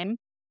time,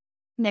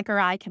 Nick or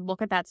I can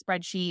look at that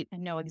spreadsheet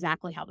and know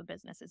exactly how the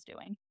business is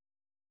doing.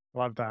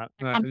 Love that.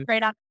 I'm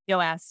straight out of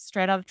POS,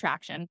 straight out of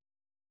traction.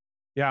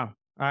 Yeah.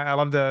 I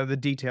love the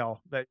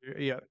detail that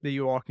that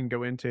you all can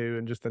go into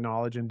and just the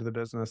knowledge into the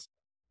business.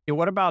 Yeah,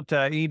 what about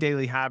any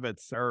daily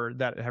habits or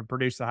that have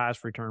produced the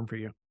highest return for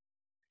you?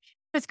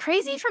 It's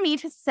crazy for me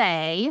to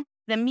say.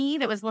 The me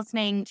that was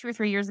listening 2 or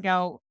 3 years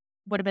ago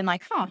would have been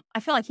like, "Huh, I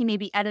feel like he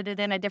maybe edited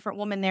in a different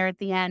woman there at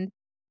the end."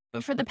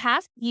 But for the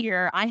past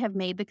year, I have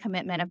made the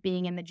commitment of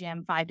being in the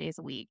gym 5 days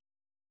a week.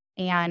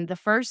 And the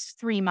first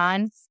 3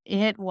 months,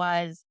 it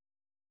was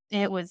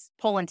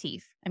pulling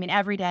teeth. I mean,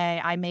 every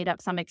day I made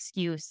up some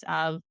excuse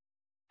of,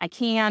 "I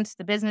can't,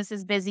 the business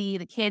is busy,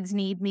 the kids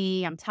need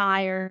me, I'm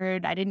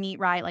tired, I didn't eat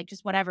right," like,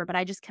 just whatever, but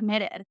I just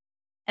committed.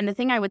 And the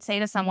thing I would say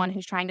to someone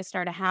who's trying to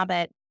start a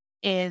habit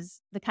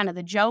is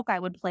the joke I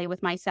would play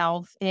with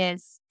myself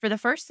is for the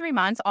first 3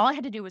 months, all I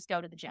had to do was go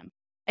to the gym.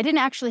 I didn't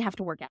actually have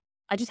to work out.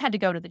 I just had to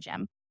go to the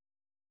gym.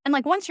 And,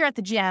 like, once you're at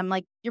the gym,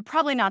 like, you're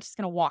probably not just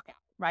gonna walk out,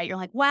 right? You're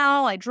like,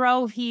 "Well, I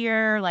drove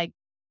here, like,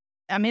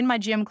 I'm in my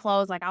gym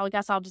clothes, like, I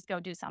guess I'll just go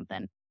do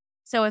something."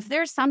 So if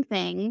there's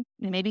something,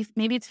 maybe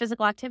it's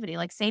physical activity,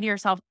 like, say to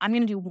yourself, "I'm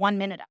gonna do 1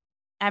 minute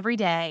every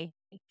day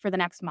for the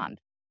next month."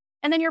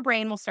 And then your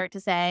brain will start to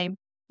say,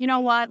 "You know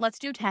what? Let's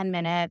do 10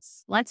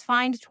 minutes. Let's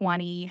find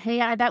 20.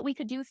 Hey, I bet we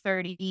could do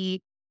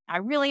 30. I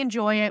really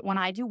enjoy it when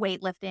I do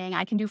weightlifting.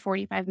 I can do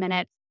 45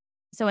 minutes."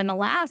 So in the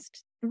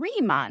last 3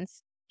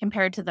 months,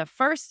 compared to the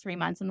first 3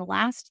 months, in the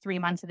last 3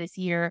 months of this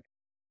year,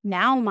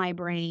 now my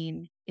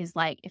brain is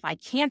like, if I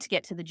can't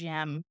get to the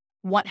gym,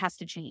 what has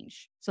to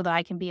change so that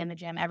I can be in the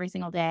gym every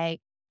single day?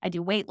 I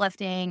do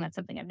weightlifting. That's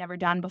something I've never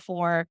done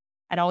before.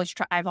 I've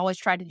always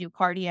tried to do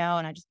cardio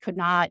and I just could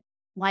not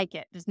like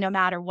it. Just no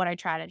matter what I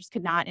tried, I just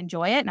could not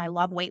enjoy it. And I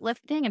love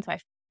weightlifting. And so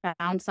I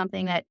found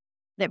something that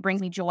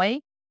brings me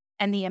joy.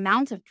 And the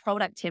amount of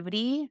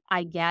productivity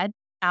I get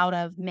out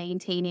of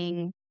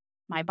maintaining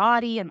my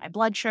body and my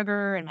blood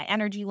sugar and my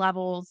energy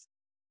levels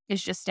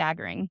is just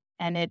staggering.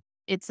 And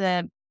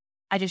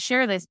I just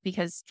share this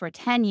because for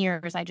 10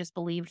 years, I just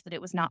believed that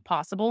it was not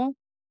possible.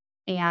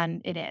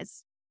 And it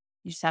is.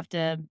 You just have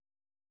to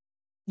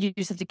you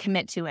just have to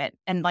commit to it.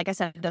 And like I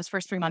said, those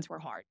first 3 months were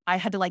hard. I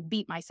had to like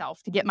beat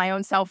myself to get my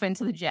own self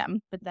into the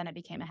gym, but then it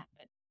became a habit.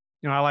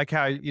 I like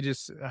how you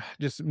just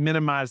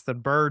minimize the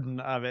burden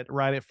of it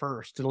right at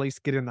first, to at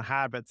least get in the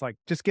habits. Like,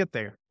 just get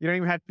there. You don't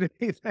even have to do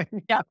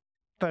anything. Yeah.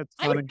 That's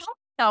I would funny. tell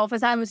myself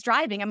as I was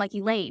driving, I'm like,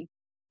 "Elaine,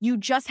 you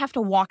just have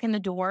to walk in the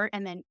door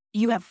and then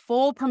you have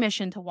full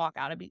permission to walk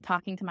out." I'd be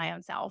talking to my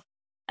own self.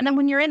 And then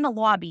when you're in the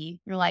lobby,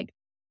 you're like,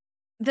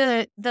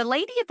 the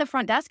lady at the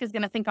front desk is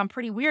gonna think I'm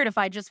pretty weird if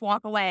I just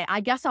walk away.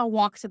 I guess I'll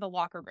walk to the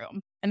locker room.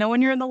 And then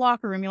when you're in the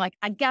locker room, you're like,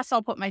 "I guess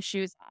I'll put my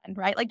shoes on,"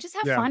 right? Like, just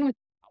have Yeah. fun with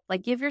yourself.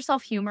 Like, give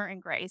yourself humor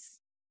and grace.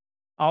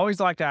 I always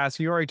like to ask,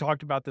 you already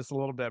talked about this a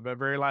little bit, but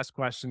very last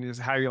question is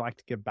how you like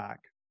to give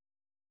back.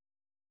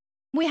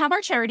 We have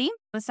our charity,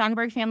 the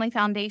Stageberg Family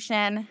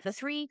Foundation. The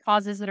 3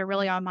 causes that are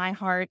really on my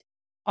heart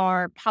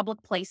are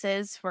public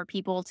places for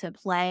people to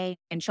play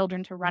and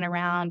children to run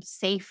around,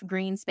 safe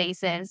green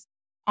spaces,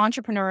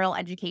 entrepreneurial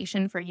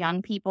education for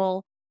young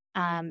people.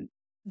 Um,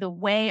 the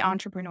way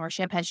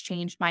entrepreneurship has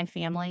changed my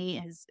family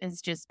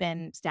has just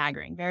been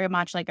staggering. Very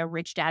much like a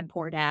rich dad,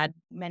 poor dad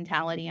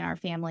mentality in our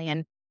family,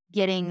 and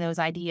getting those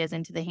ideas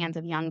into the hands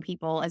of young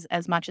people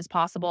as much as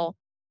possible.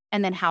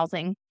 And then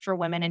housing for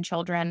women and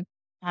children.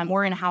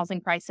 We're in a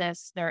housing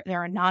crisis. There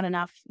are not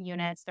enough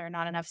units. There are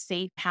not enough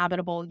safe,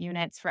 habitable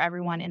units for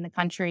everyone in the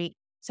country.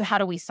 So how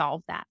do we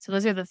solve that? So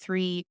those are the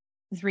three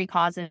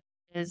causes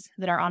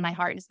that are on my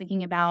heart, is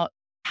thinking about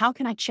how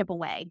can I chip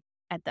away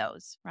at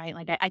those, right?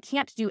 Like I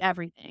can't do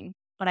everything,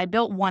 but I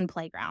built one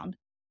playground.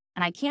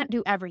 And I can't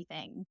do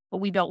everything, but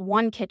we built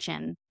one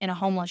kitchen in a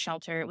homeless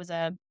shelter. It was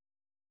a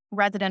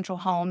residential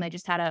home. They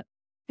just had a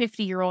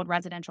 50-year-old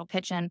residential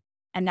kitchen.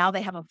 And now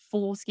they have a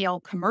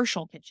full-scale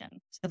commercial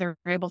kitchen. So they're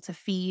able to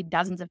feed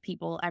dozens of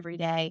people every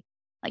day.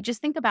 Like,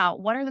 just think about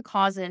what are the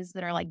causes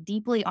that are like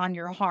deeply on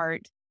your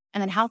heart,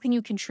 and then how can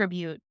you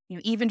contribute,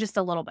 even just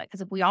a little bit?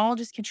 Because if we all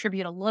just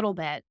contribute a little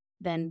bit,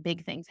 then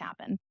big things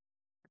happen.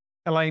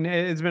 Elaine,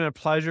 it's been a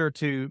pleasure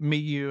to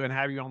meet you and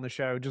have you on the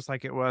show, just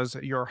like it was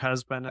your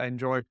husband. I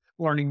enjoy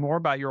learning more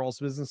about your all's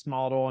business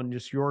model and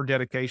just your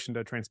dedication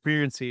to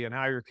transparency and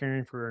how you're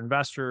caring for your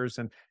investors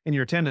and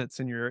your tenants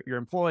and your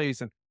employees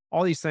and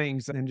all these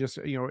things. And just,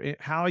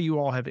 how you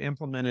all have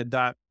implemented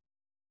that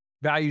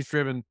values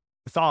driven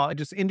thought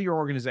just into your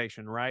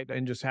organization, right?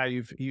 And just how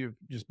you've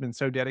just been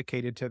so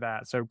dedicated to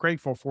that. So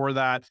grateful for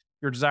that,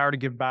 your desire to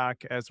give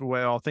back as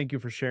well. Thank you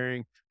for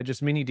sharing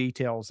just many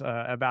details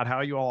about how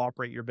you all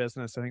operate your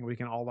business. I think we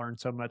can all learn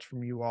so much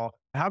from you all.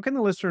 How can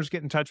the listeners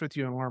get in touch with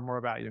you and learn more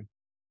about you?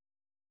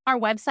 Our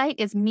website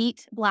is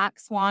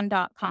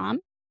meetblackswan.com.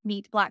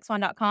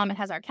 Meetblackswan.com. It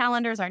has our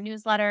calendars, our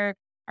newsletter,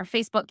 our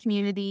Facebook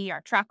community,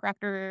 our track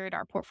record,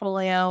 our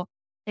portfolio.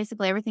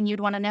 Basically, everything you'd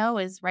want to know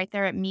is right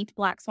there at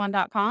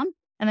meetblackswan.com.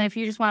 And then if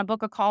you just want to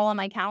book a call on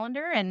my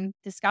calendar and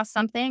discuss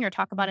something or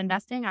talk about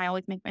investing, I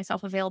always make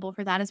myself available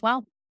for that as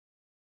well.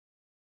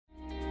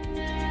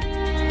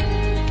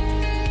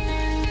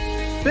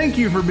 Thank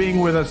you for being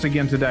with us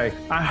again today.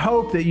 I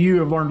hope that you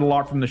have learned a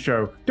lot from the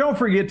show. Don't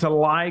forget to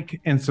like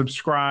and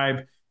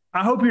subscribe.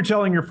 I hope you're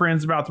telling your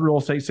friends about the Real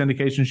Estate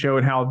Syndication Show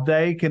and how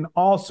they can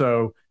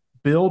also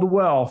build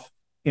wealth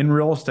in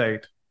real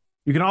estate.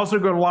 You can also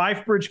go to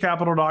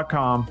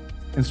lifebridgecapital.com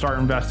and start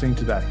investing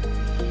today.